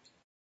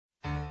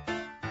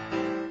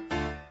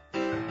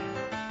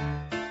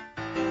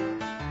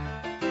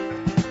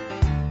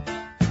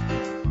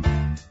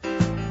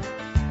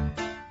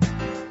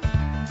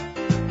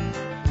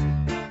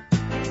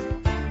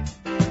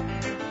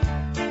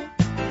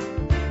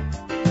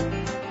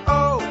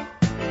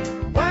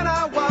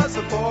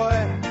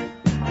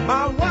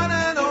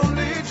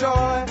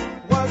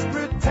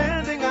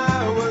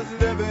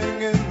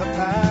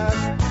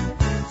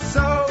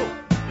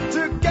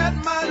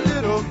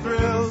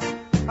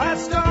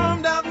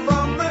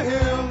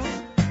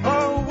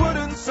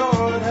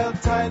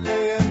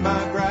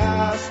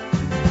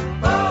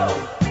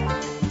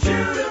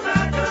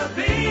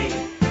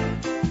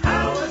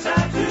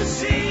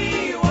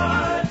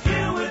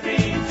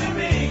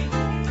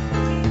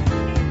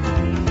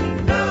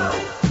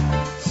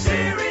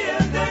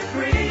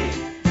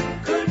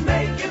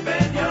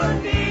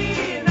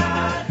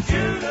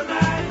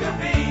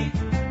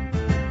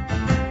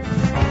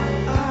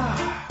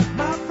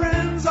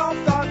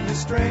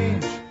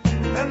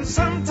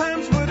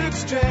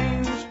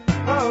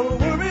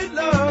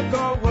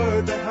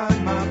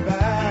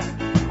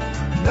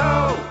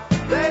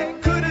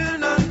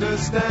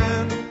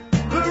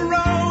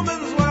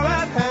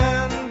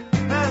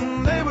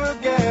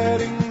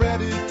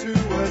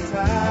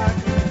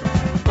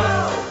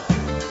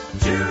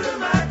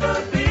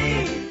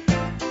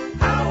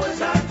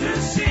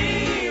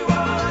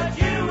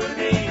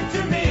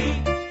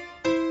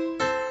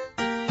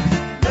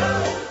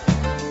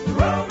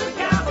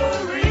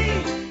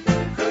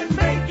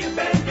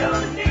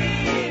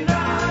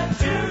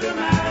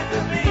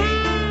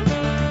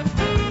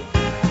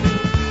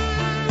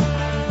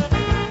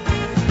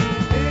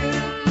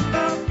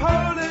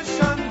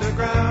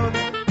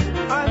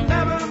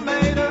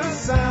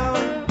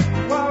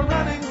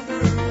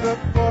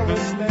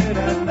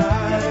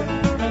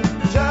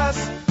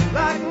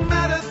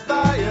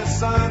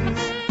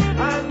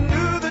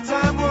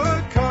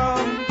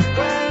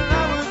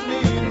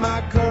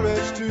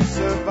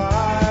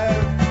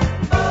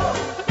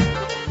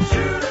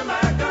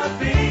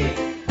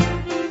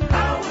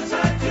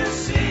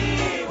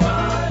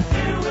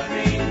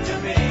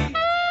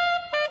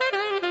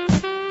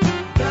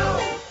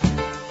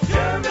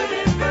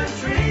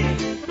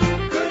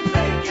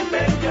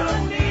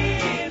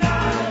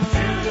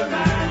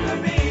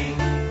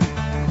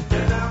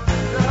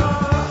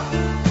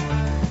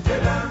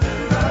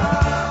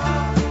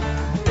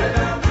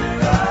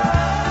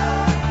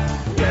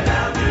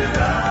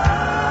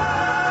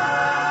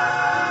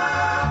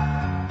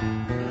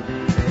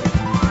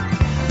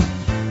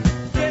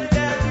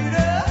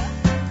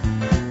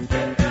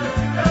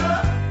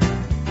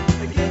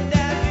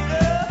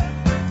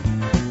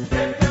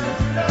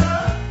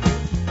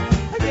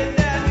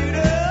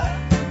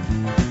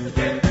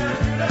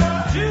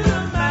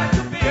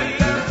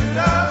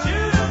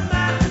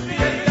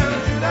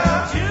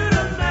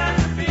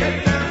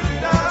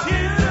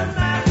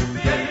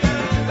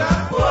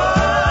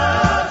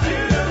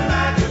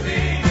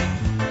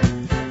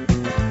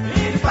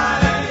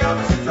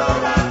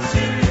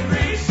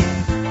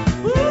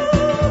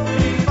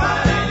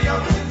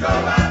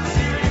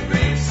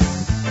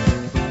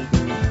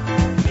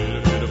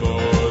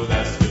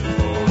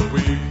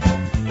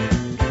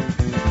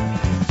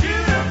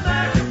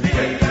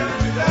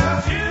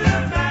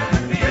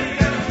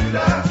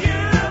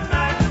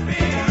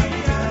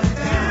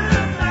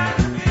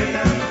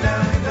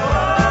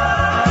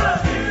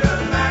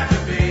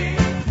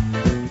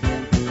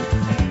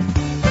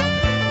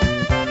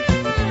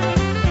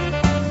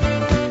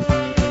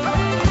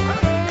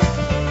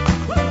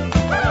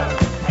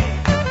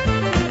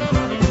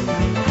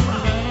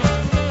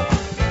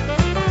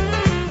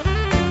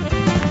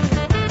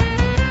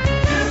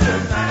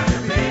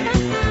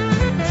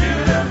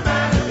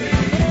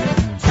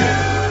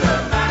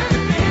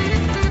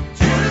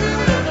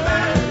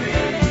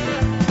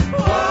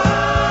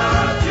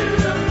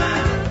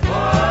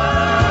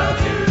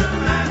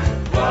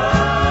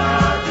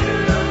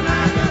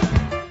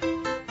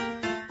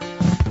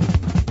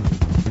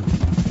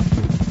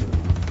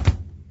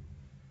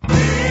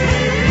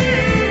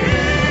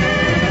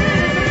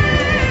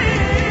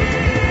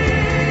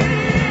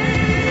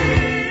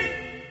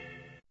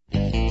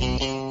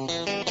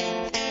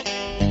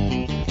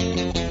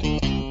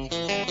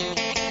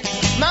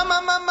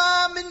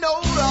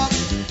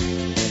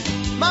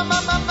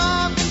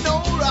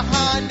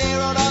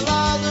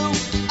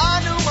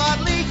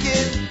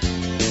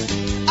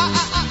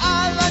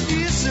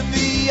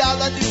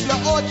 ועל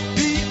הנפלאות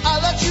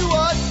ועל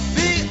התשועות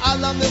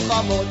ועל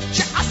המלחמות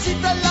שעשית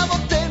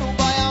לאבותינו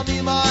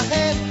בימים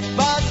ההם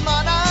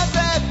בזמן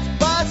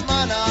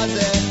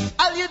הזה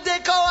על ידי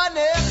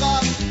כהניך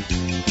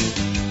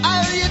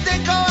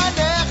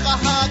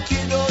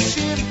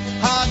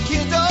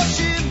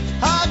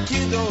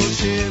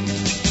הקדושים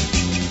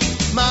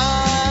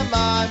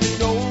Mama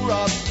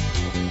menorah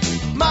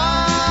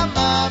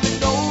Mama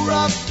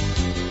menorah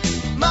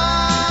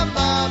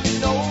Mama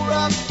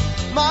menorah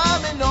Mama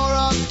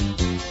menorah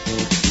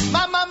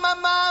Mama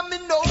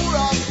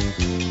menorah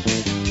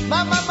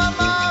Mama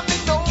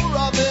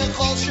menorah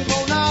bechol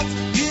shemonat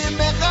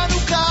yemei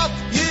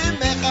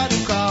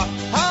Chanukah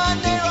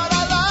hanerot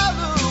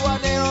alalu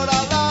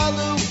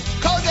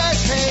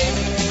kodesh hey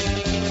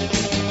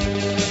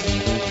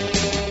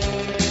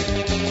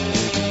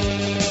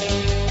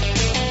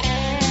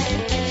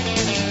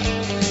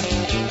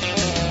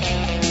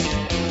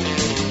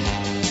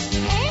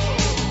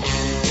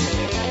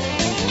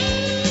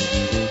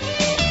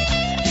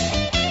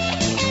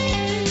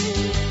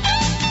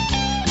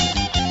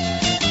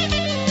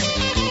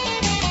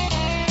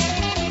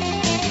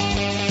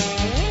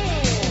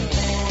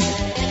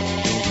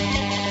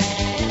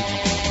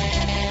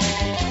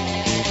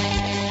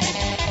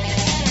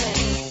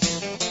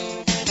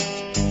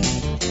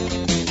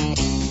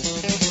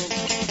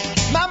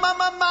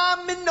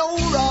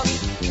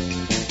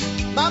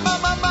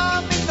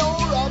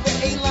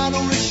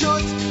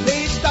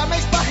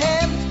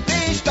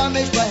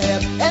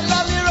אלא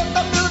לראות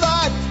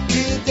המולד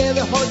כדי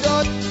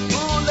להודות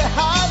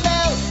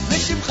ולהלל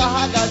לשמך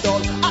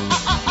הגדול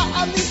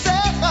על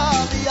ניסיך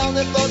ועל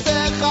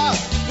נפלותיך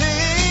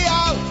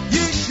ועל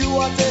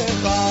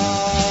ישועתך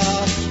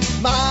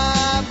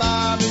Mama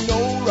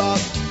menorah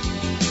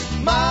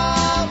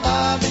Mama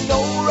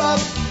menorah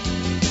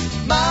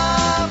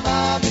Mama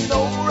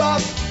menorah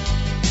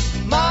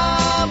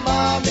Mama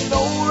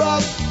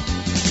menorah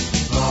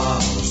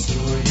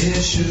Masur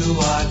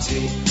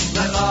Yeshuati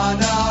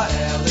Lechana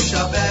El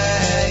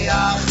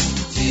Shabeach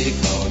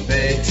Tikon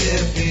Beit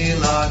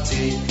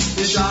Tefilati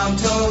V'sham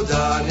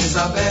Toda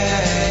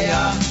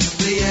Nizabeach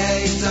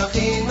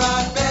Li'etachin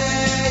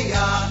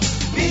Ratbeach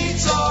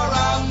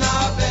Mitzoram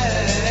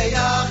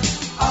Nabeach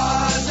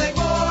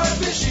Azegmor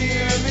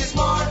B'shir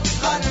Mizmor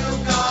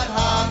Chanukah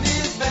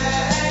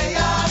HaMizbeach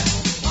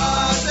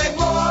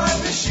Azegmor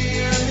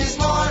B'shir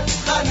Mizmor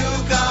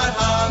Chanukah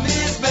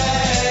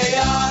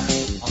HaMizbeach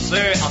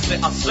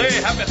I'll say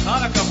happy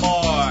Hanukkah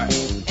more.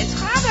 It's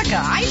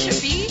Hanukkah. I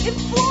should be in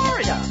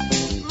Florida.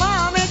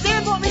 Mom, and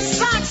Dad bought me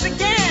socks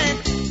again.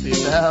 Be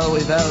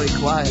very, very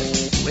quiet.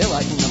 We're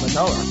lighting the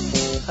menorah.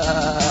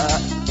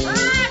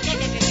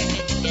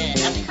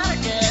 Happy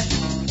Hanukkah.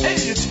 Hey,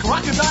 it's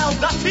Crocodile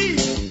Duffy.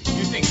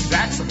 You think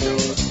that's a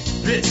menorah?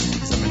 This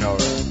is a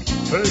menorah.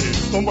 Hey,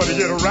 somebody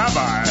get a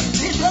rabbi.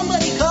 Did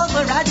somebody call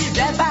for Roger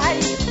Rabbi?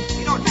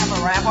 We don't have a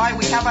rabbi.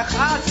 We have a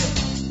chazan.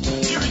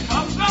 Here he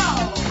comes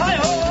now.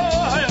 Hi-ho,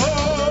 hi-ho.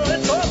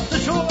 It's off the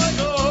shore I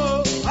go.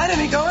 Why don't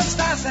we go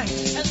upstairs then?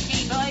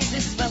 Okay, boys,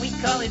 this is what we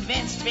call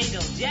advanced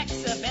fatal.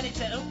 Jack's better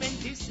to open,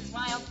 deuces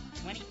wild,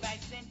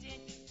 25 cents in.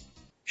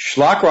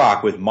 Schlock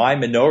Rock with My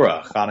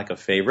Menorah, Hanukkah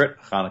favorite,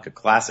 Hanukkah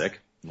classic,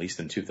 at least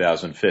in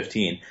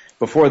 2015.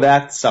 Before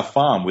that,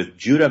 Safam with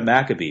Judah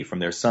Maccabee from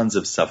their Sons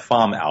of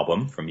Safam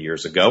album from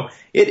years ago.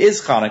 It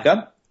is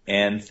Hanukkah,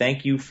 and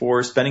thank you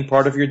for spending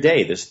part of your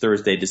day this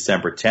Thursday,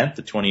 December 10th,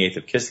 the 28th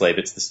of Kislev.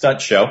 It's the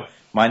Stunt Show.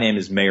 My name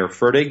is Mayor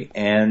Fertig,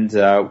 and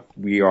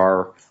we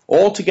are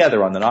all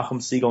together on the Nachum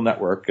Segal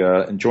Network,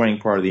 enjoying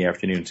part of the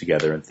afternoon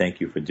together, and thank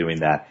you for doing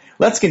that.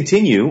 Let's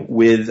continue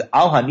with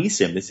Al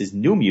Hanisim. This is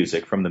new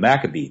music from the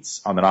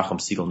Maccabees on the Nachum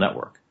Segal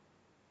Network.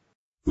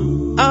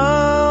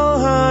 Al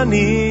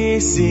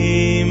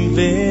Hanisim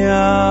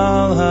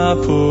ve'al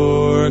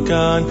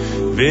ha'purkan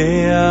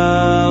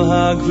ve'al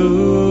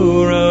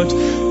ha'gvurot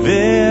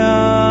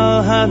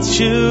ve'al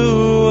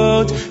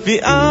ha'tshuot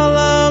ve'al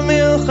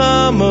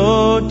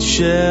ha'milchamot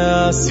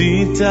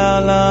she'asita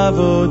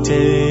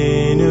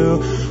lavotenu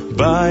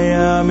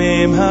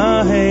bayamim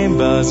ha'hem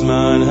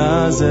bazman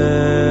hazeh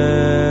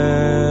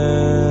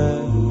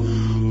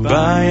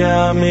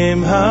bayamim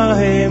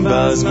ha'hem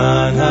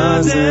bazman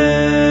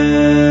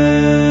hazeh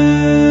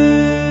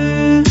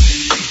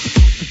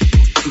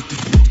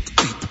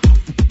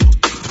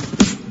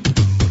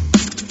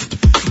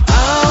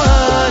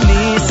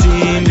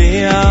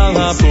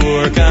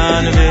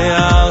Purkan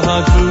ve'al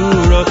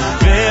ha'gvurot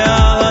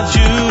ve'al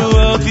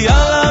ha'tshuot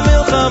ve'al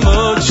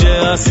ha'milchamot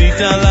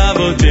she'asita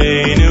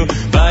lavotenu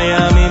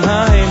bayamim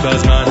ha'hem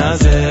bazman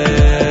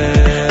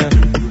hazeh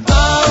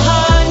Al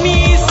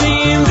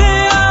ha'nisim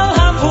ve'al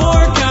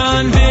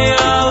ha'purkan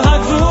ve'al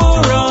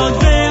ha'gvurot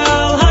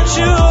ve'al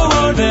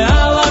ha'tshuot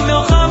ve'al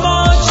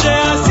ha'milchamot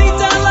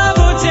she'asita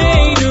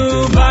lavotenu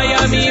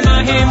bayamim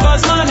ha'hem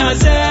bazman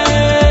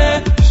hazeh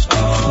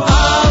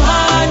Al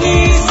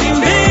ha'nisim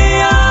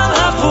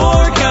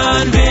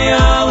Purkan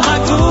ve'al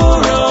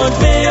ha'gvurot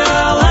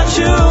ve'al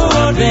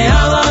ha'tshuot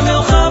ve'al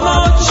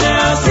ha'milchamot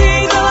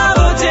she'asita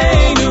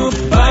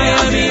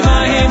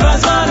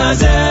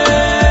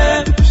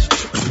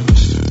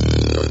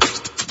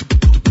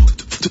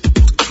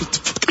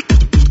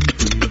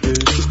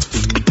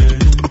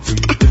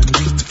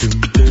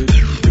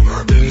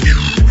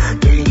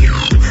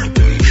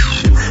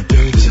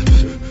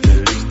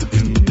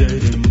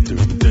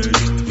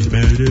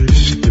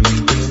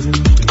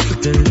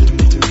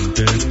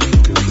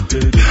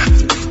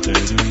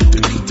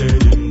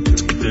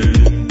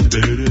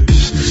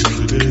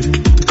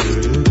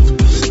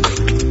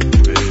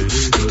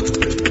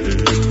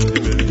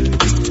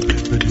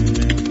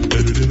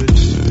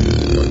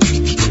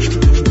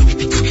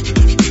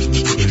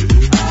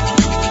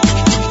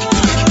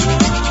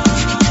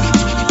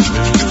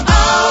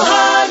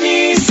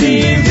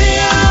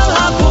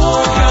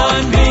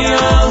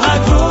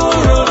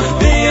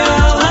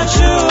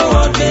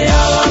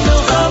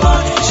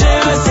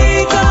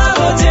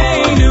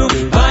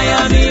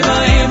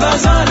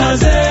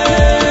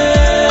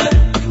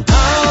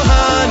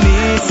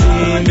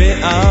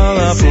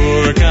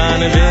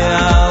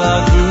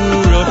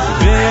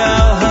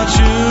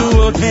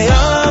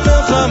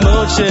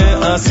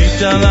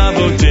שעשית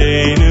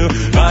לאבותינו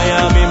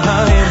בימים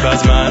ההם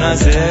בזמן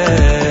הזה.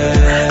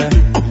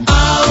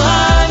 על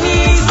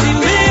הניסים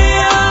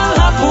ועל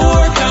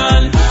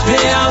הפורקן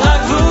ועל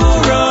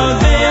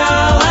הגבורות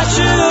ועל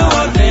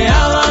התשועות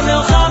ועל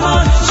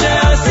המלחמות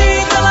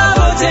שעשית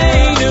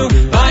לאבותינו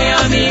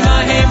בימים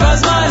ההם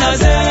בזמן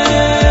הזה.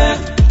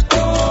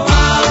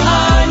 על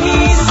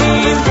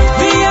הניסים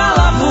ועל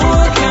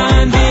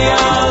הפורקן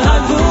ועל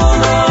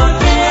הגבורות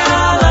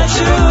ועל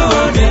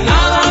התשועות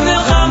ועל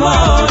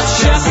המלחמות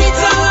שעשית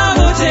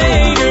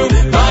לאבותינו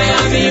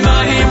בימים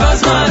ההם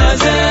בזמן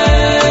הזה.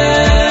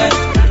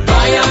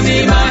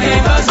 בימים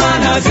ההם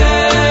בזמן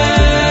הזה.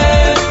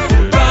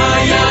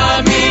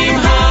 בימים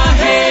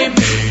ההם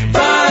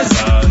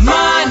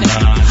בזמן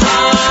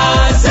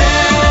הזה.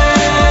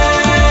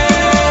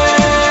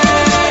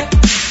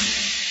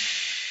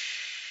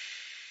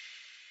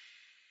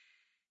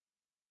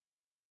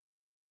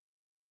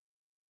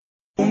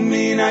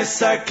 ומן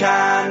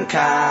הסכן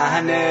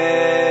כהנם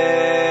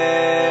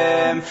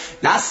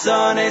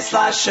נסון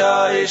אצלה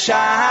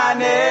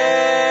שוישhanem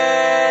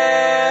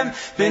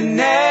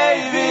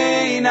בני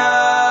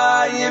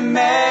וינה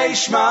ימי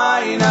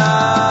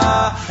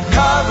שמיינה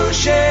קבו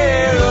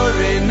שירו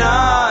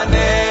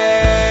רנhanem.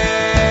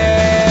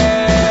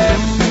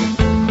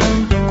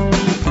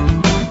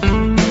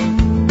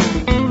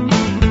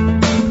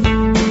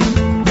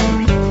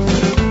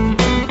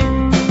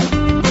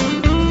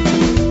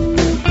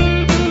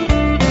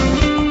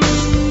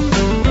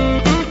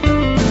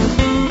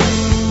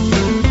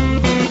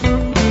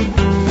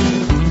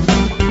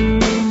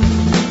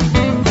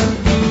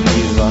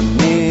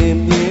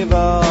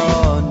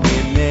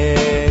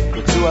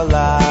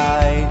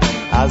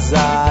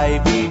 Azai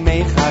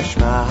bimei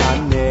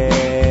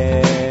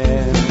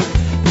chashmahanem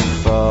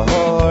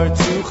for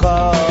to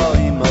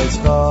choim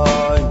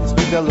oizchoim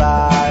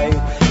zvidalai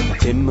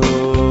timu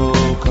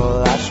kol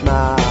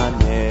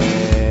ashmanem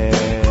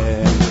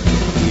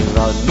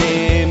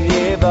yironim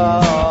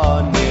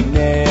yivonim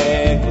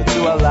nekvu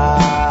to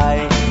alai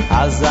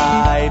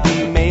Azai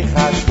bimei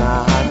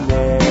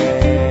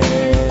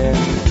chashmahanem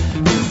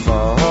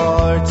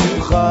for to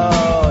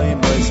choim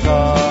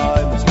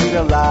oizchoim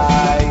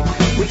zvidalai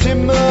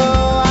Timu,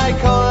 I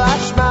call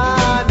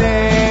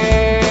Ashmanem.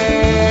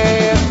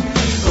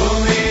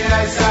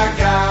 Uminai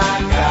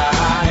sakan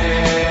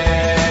kahanem.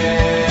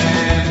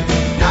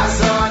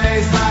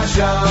 Nasones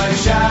lashoy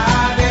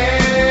shanem.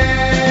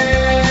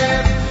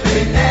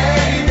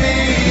 B'nei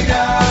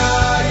vida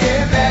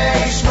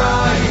yemei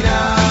shmayna.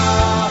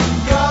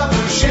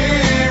 Kavu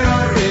shiro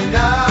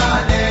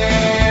rinanem.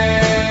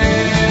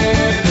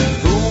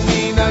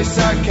 Uminai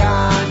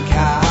sakan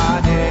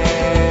kahanem.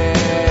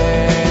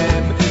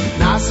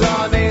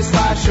 Nasones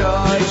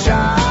lashoy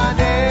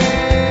shanem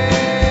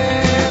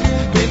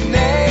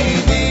b'nei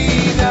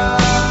vida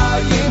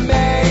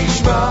yemei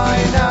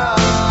shmayna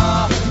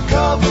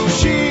kavu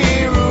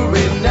shiru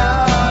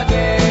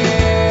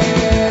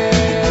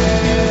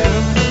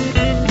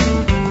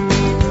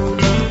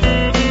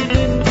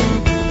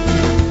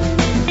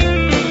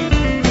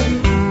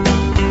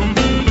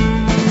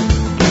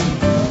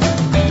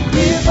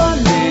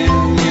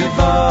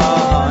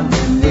Yivanim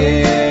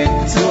nik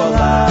to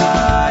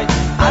alai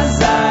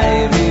Azai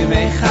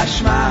v'mei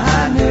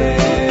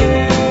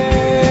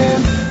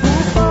chashmahanem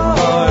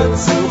Ufor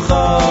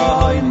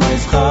tzuchoy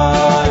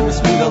moizchoy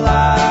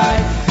M'svidolai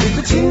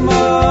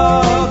V'timo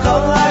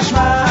kol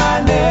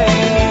ashmahanem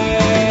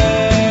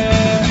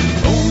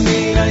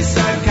Uminoi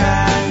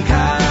sakan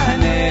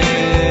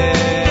kahanem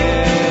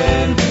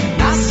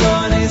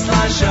Nasones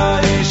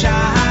lashoy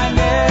shahanem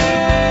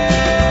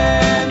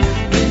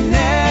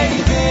B'nei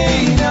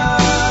vina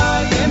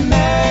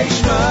yemei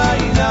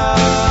shmayna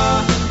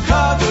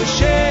Kavu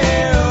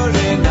shiro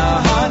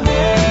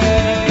rinahanem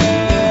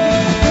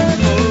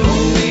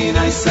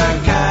Uminoi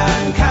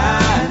sakan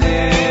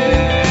kahanem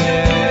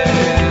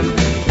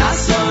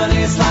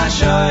Nasones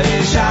lashoy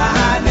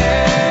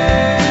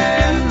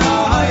shahanem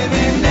Oy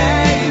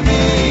b'nei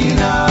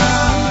vina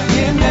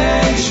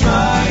yemei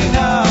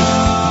shmayna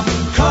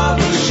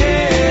Kavu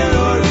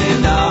shiro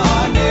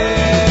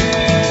rinahanem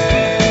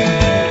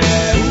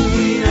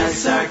Uminoi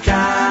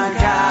sakan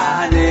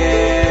kahanem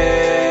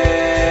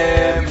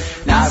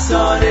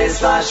Nasones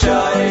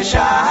lashoy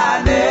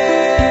shahanem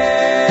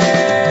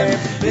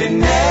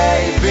B'nei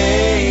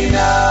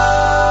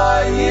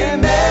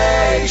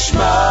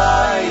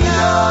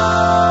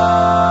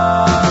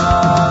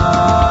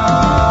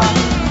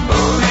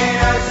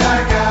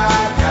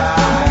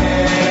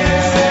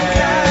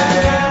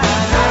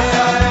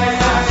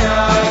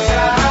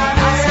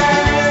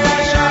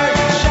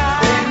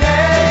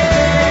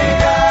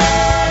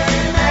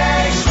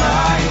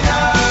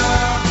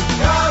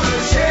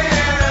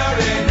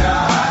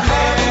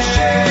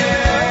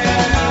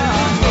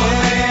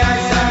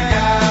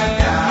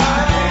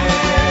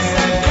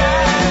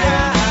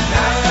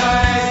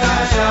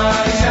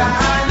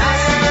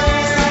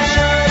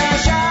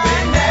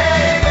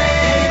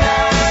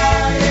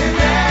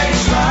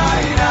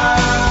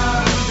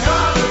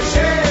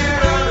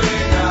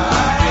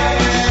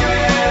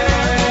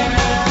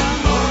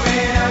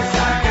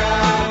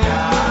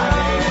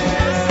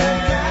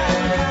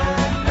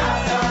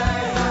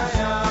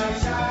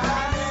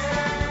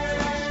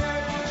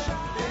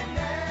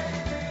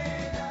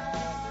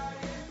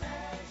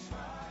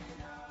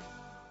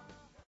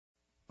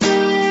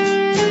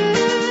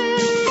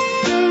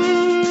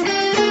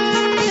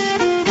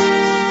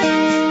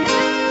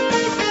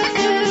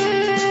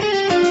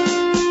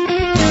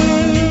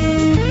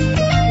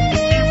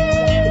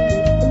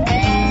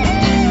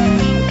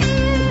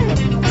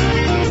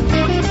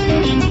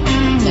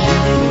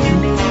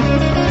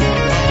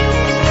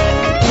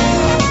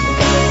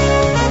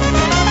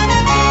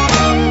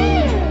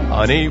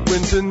On 8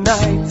 winter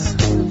nights,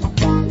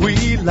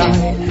 we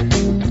light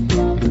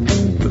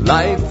the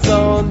lights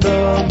on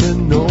the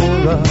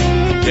menorah,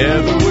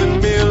 together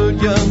with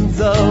millions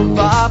of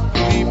our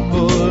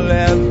people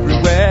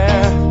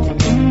everywhere.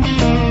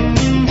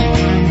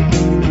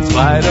 In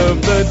spite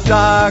of the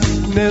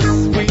darkness,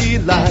 we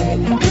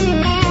light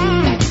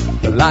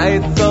the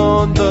lights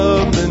on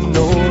the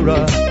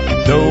menorah,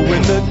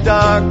 knowing the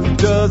dark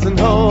doesn't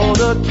hold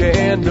a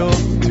candle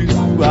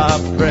to our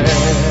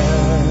prayers.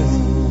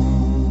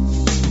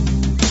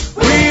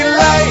 We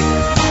light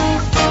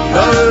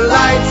the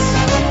lights,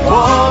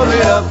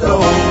 warming up the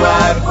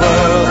wide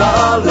world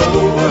all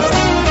over.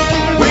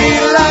 We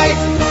light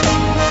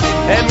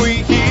and we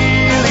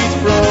heal each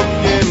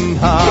broken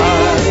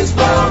heart.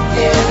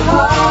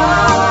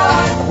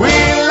 We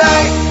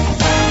light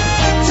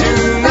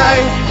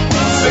tonight,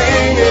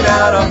 singing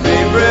out our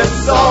favorite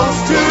songs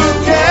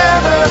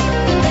together.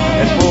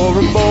 And for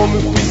a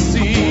moment we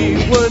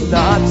see we're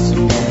not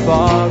so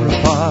far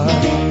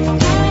apart.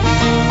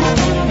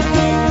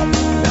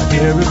 Now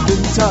there have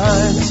been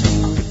times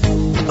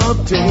of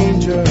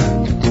danger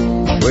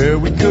where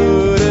we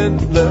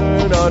couldn't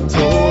learn our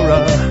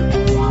Torah,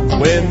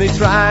 when they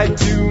tried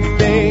to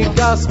make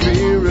our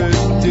spirit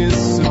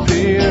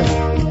disappear.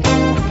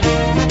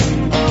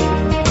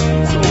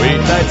 So 8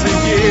 nights a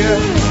year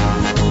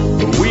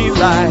we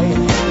light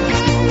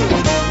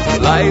the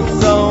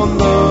lights on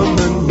the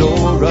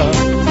menorah,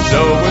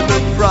 showing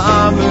the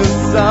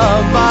promise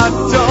of our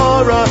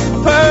Torah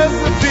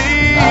perseveres.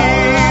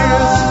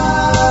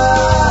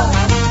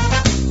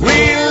 We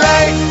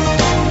light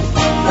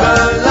the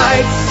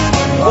lights,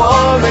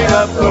 warming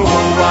up the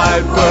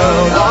wide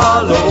world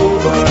all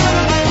over.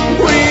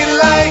 We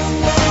light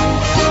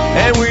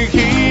and we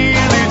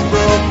heal each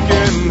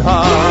broken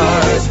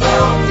heart.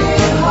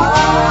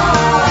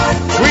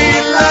 We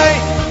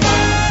light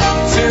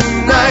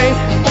tonight,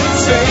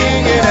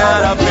 singing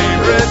out our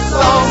favorite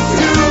songs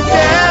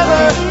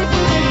together.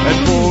 And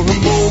for a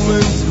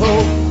moment,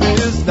 hope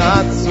is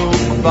not so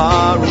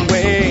far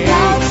away.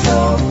 As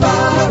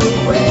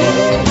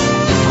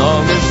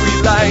long as we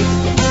light,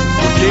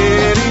 we're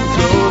getting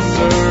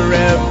closer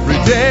every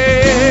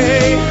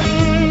day.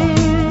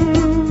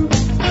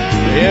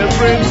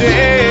 Every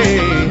day.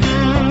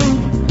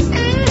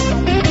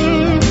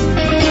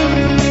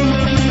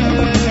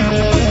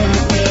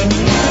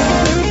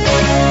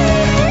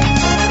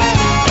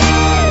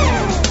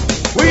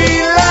 We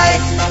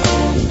light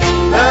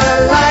the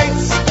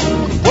lights,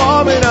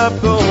 warming up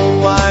the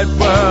wide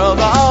world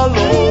all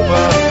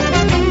over.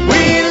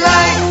 We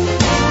light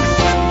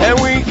and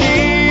we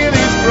heal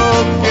each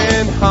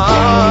broken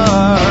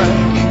heart.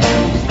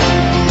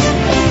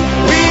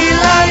 We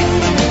light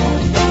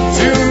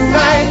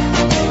tonight,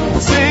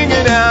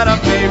 singing out our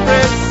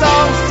favorite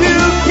songs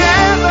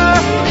together.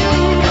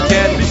 You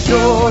can be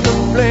sure the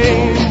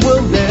flame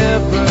will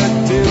never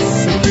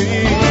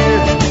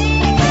disappear,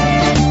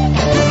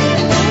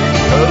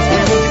 'cause we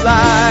will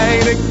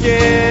light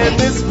again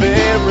this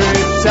very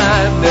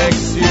time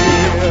next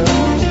year.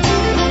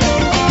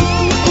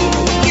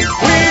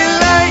 We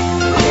light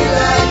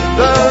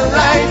the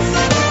lights.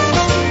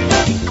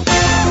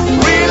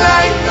 We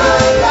light the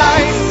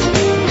lights.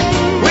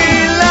 We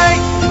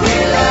light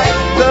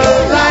the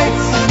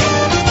lights.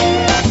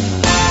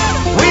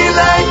 We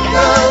light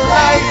the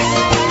lights.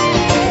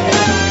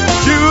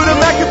 Judah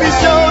Maccabee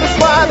showed us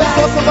why the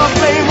source of our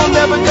flame will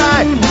never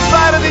die. In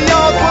spite of the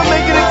odds, we're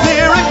making it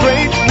clear, and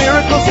great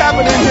miracles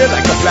happening here,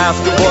 like a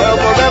flask of oil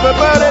forever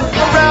burning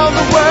around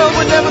the world.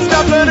 We never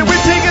stop learning.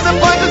 We've taken the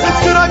fighters and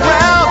stood our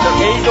ground. There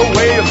ain't no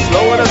way of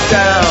slowing us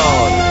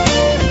down.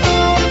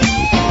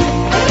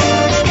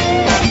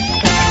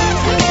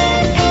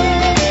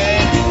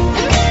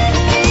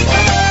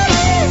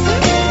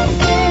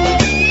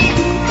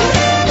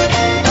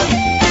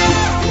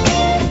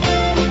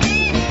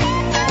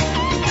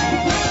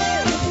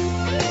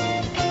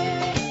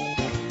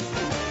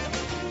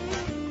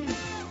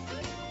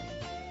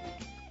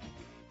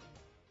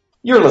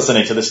 You're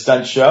listening to the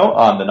Stunt Show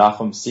on the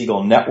Nachum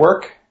Siegel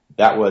Network.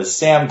 That was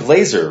Sam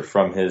Glazer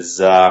from his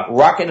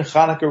Rockin'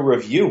 Chanukah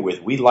review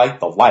with We Light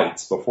the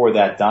Lights. Before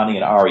that, Donnie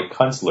and Ari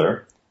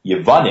Kunstler,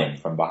 Yevanim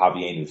from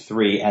Bahavienu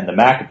 3, and the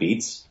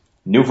Maccabees.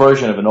 New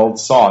version of an old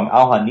song,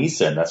 Al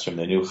HaNisan, that's from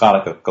the new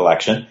Chanukah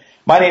collection.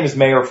 My name is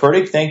Meir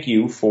Fertig. Thank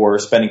you for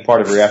spending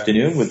part of your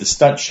afternoon with the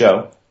Stunt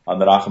Show on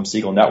the Nachum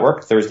Siegel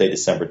Network, Thursday,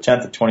 December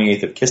 10th, the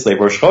 28th of Kislev,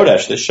 Rosh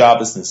Chodesh, this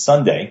Shabbos and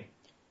Sunday.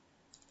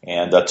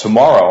 And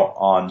tomorrow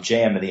on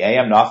JM and the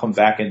AM, Nachum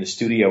back in the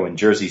studio in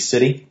Jersey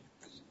City.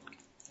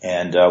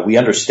 And we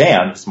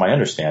understand, it's my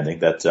understanding,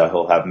 that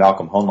he'll have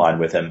Malcolm Hoenlein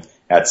with him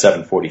at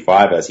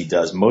 7:45, as he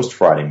does most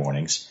Friday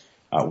mornings,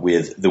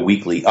 with the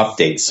weekly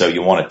updates. So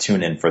you want to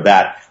tune in for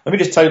that. Let me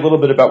just tell you a little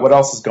bit about what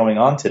else is going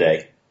on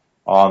today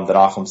on the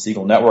Nachum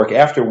Siegel Network.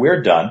 After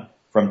we're done,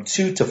 from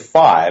 2 to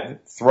 5,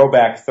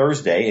 Throwback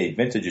Thursday, a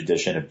vintage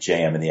edition of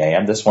JM and the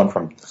AM. This one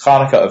from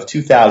Chanukah of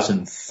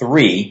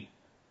 2003.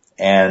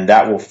 And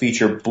that will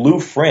feature Blue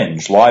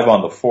Fringe live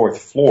on the 4th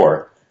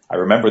floor. I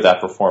remember that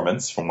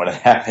performance from when it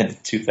happened in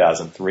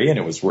 2003, and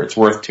it's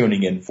worth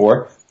tuning in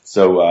for.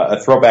 So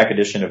a throwback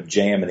edition of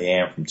JM in the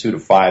AM from 2 to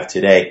 5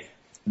 today.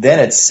 Then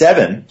at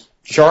 7,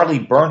 Charlie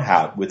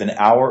Bernhout with an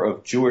hour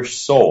of Jewish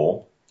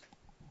soul.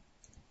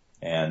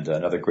 And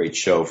another great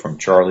show from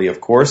Charlie,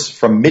 of course.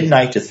 From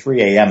midnight to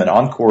 3 a.m., an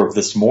encore of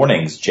this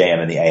morning's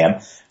JM in the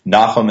AM.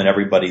 Nachum and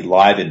everybody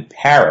live in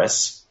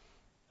Paris,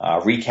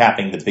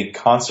 recapping the big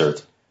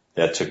concert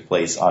that took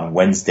place on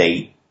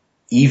Wednesday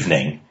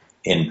evening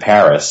in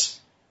Paris.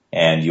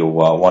 And you'll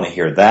want to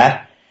hear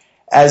that.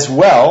 As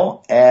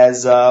well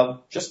as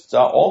just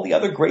all the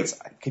other greats.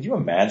 Could you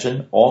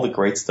imagine all the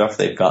great stuff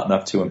they've gotten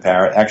up to in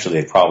Paris? Actually,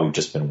 they've probably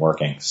just been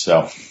working.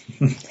 So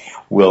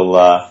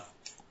we'll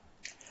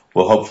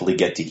hopefully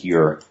get to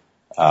hear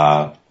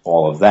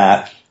all of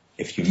that.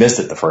 If you missed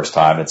it the first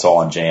time, it's all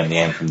on JM in the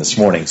AM from this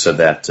morning, so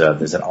that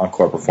there's an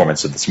encore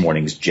performance of this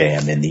morning's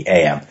JM in the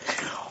AM.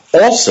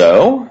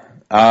 Also,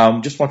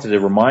 just wanted to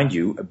remind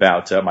you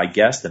about my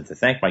guest and to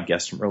thank my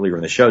guest from earlier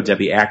in the show,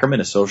 Debbie Akerman,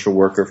 a social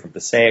worker from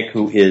Passaic,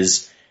 who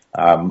is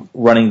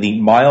running the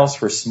Miles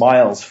for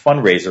Smiles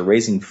fundraiser,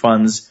 raising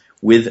funds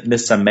with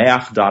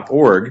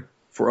misameach.org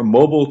for a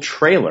mobile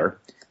trailer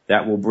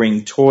that will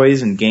bring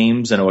toys and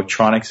games and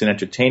electronics and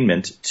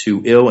entertainment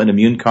to ill and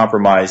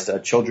immune-compromised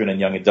children and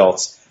young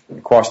adults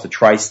across the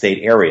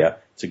tri-state area.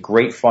 It's a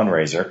great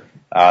fundraiser.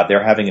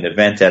 They're having an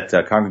event at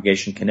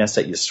Congregation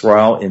Knesset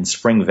Yisrael in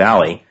Spring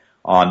Valley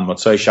on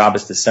Motzei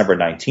Shabbos, December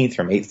 19th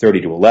from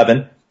 8:30 to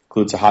 11.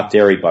 Includes a hot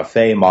dairy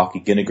buffet, a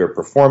Malki Ginniger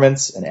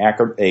performance, a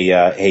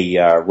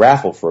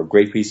raffle for a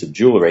great piece of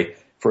jewelry.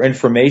 For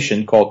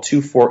information, call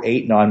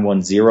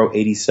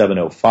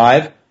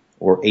 248-910-8705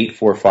 or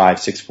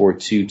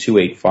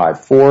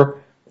 845-642-2854,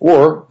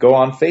 or go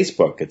on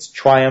Facebook. It's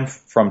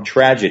Triumph from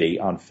Tragedy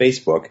on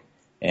Facebook,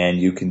 and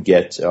you can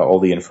get all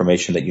the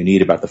information that you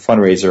need about the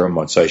fundraiser on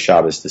Motzei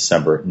Shabbos,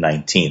 December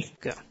 19th.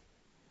 Go.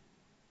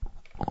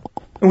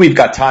 We've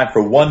got time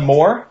for one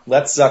more.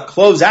 Let's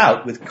close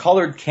out with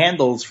Colored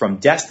Candles from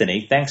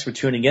Destiny. Thanks for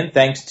tuning in.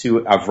 Thanks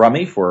to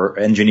Avrami for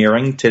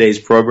engineering today's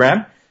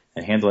program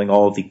and handling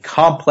all of the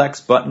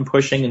complex button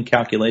pushing and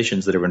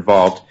calculations that are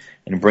involved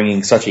in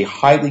bringing such a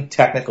highly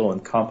technical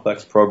and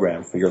complex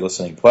program for your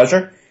listening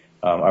pleasure.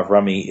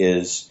 Avrami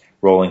is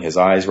rolling his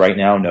eyes right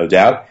now, no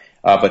doubt.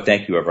 But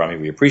thank you, Avrami.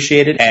 We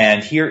appreciate it.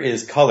 And here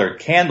is Colored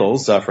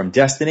Candles from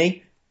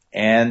Destiny.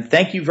 And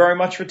thank you very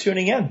much for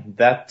tuning in.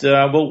 That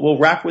we'll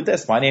wrap with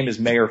this. My name is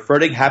Meir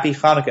Fertig. Happy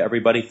Chanukah,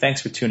 everybody.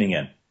 Thanks for tuning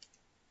in.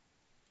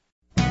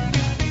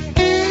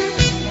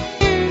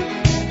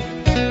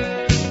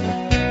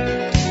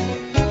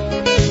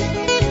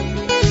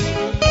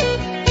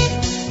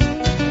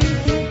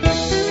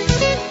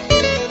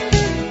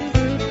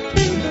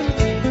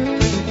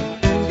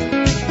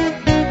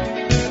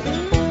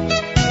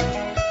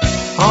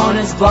 On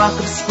his block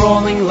of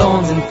sprawling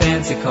lawns and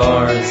fancy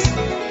cars,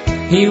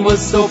 he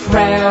was so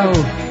proud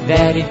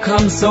that he'd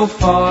come so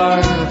far.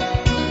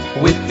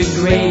 With the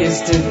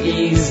greatest of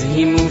ease,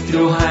 he moved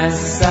through high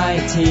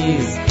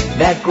societies,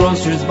 that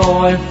grocer's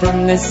boy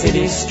from the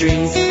city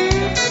streets.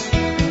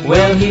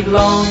 Well, he'd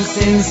long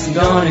since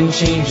gone and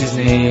changed his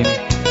name.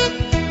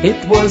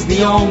 It was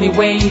the only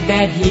way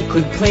that he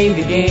could play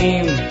the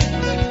game.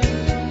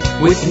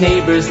 With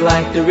neighbors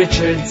like the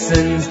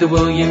Richardsons, the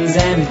Williams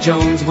and the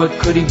Jones, what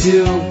could he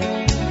do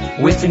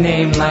with a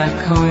name like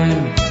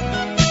Cohen?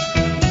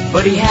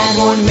 But he had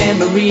one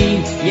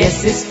memory,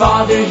 yes, his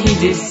father he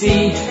did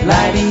see,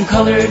 lighting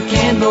colored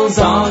candles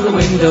on the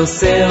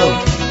windowsill.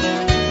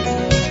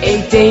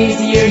 8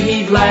 days a year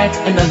he'd light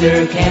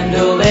another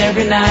candle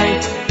every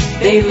night.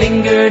 They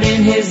lingered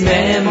in his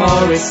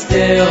memory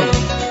still.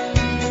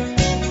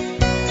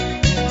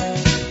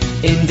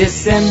 In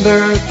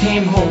December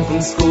came home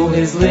from school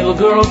his little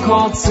girl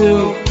called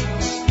Sue.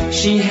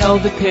 She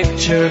held a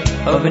picture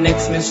of an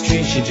Xmas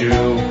tree she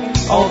drew.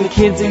 All the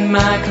kids in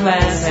my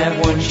class have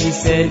one, she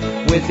said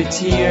with a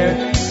tear.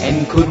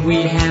 And could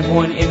we have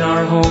one in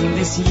our home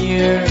this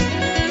year?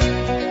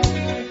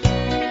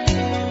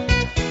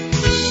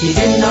 He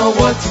didn't know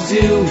what to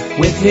do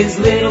with his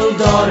little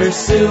daughter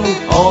Sue,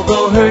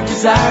 although her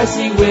desires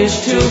he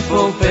wished to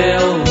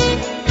fulfill.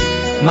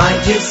 My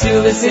dear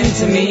Sue, listen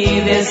to me,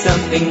 there's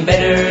something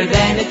better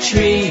than a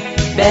tree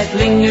that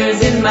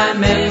lingers in my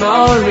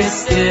memory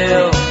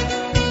still.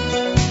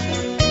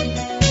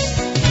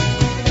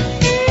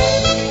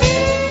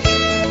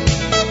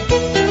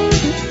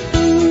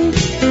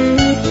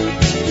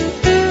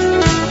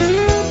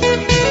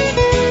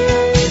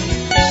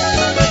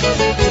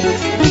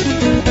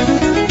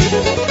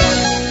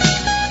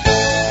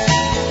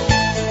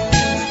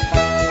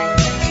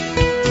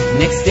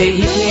 Next day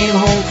he came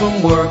home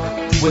from work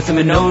with a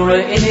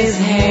menorah in his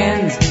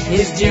hand.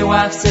 His dear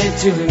wife said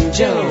to him,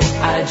 Joe,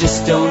 I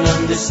just don't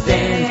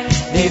understand.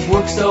 They've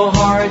worked so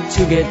hard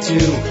to get to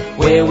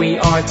where we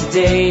are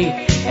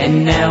today,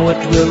 and now what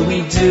will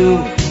we do?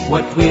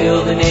 What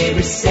will the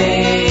neighbors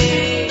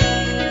say?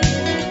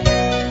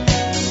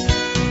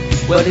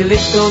 Well, he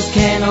lit those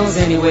candles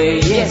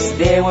anyway, yes,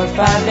 there were 5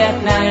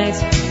 that night.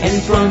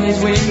 And from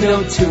his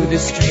window to the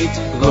street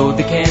glowed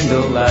the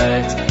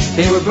candlelight.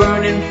 They were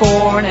burning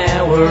for an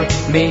hour,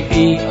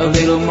 maybe a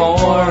little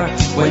more,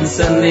 when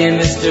suddenly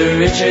Mr.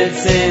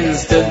 Richardson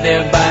stood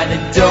there by the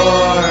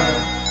door.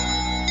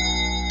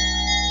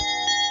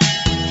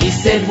 He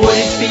said, would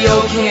it be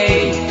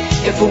okay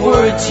if a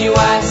word to you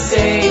I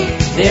say?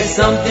 There's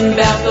something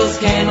about those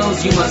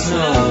candles you must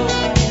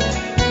know.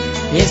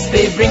 Yes,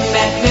 they bring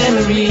back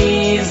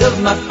memories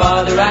of my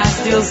father I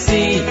still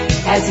see,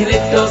 as he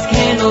lit those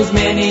candles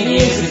many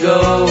years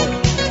ago.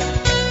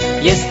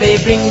 Yes,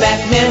 they bring back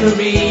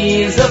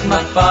memories of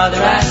my father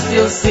I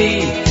still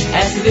see,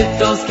 as he lit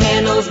those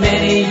candles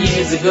many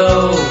years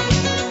ago.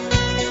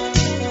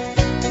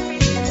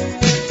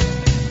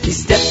 He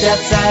stepped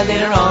outside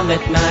later on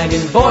that night,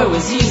 and boy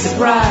was he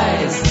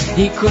surprised.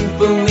 He couldn't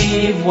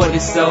believe what he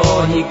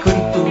saw, he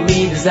couldn't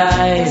believe his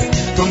eyes.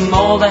 From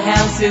all the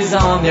houses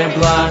on their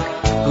block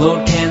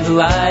glowed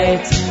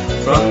candlelight,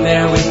 from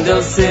their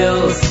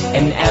windowsills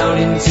and out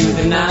into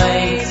the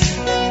night.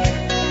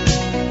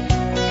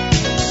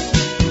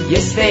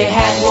 Yes, they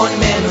had one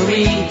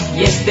memory,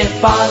 yes, their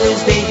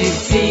fathers they did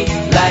see,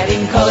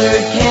 lighting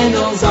colored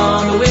candles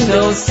on the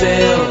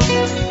windowsill.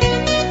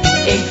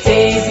 8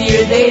 days a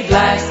year they'd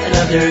light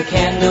another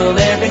candle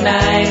every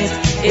night.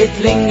 It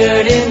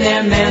lingered in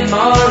their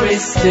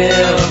memories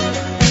still.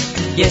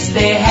 Yes,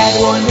 they had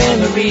one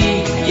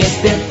memory,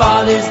 yes, their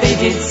fathers they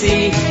did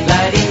see,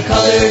 lighting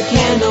colored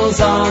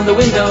candles on the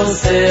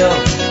windowsill.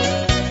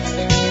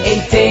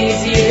 8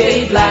 days a year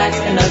they'd light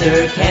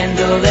another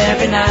candle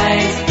every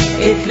night.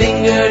 It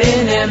lingered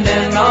in their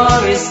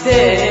memories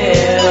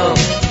still.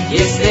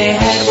 Yes, they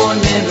had one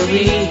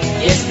memory,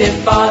 yes, their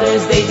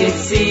fathers they did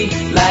see,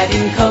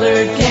 lighting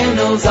colored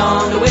candles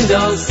on the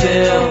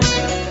windowsill.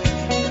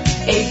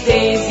 8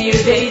 days a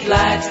year they'd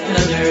light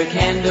another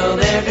candle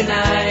every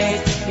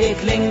night.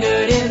 It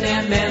lingered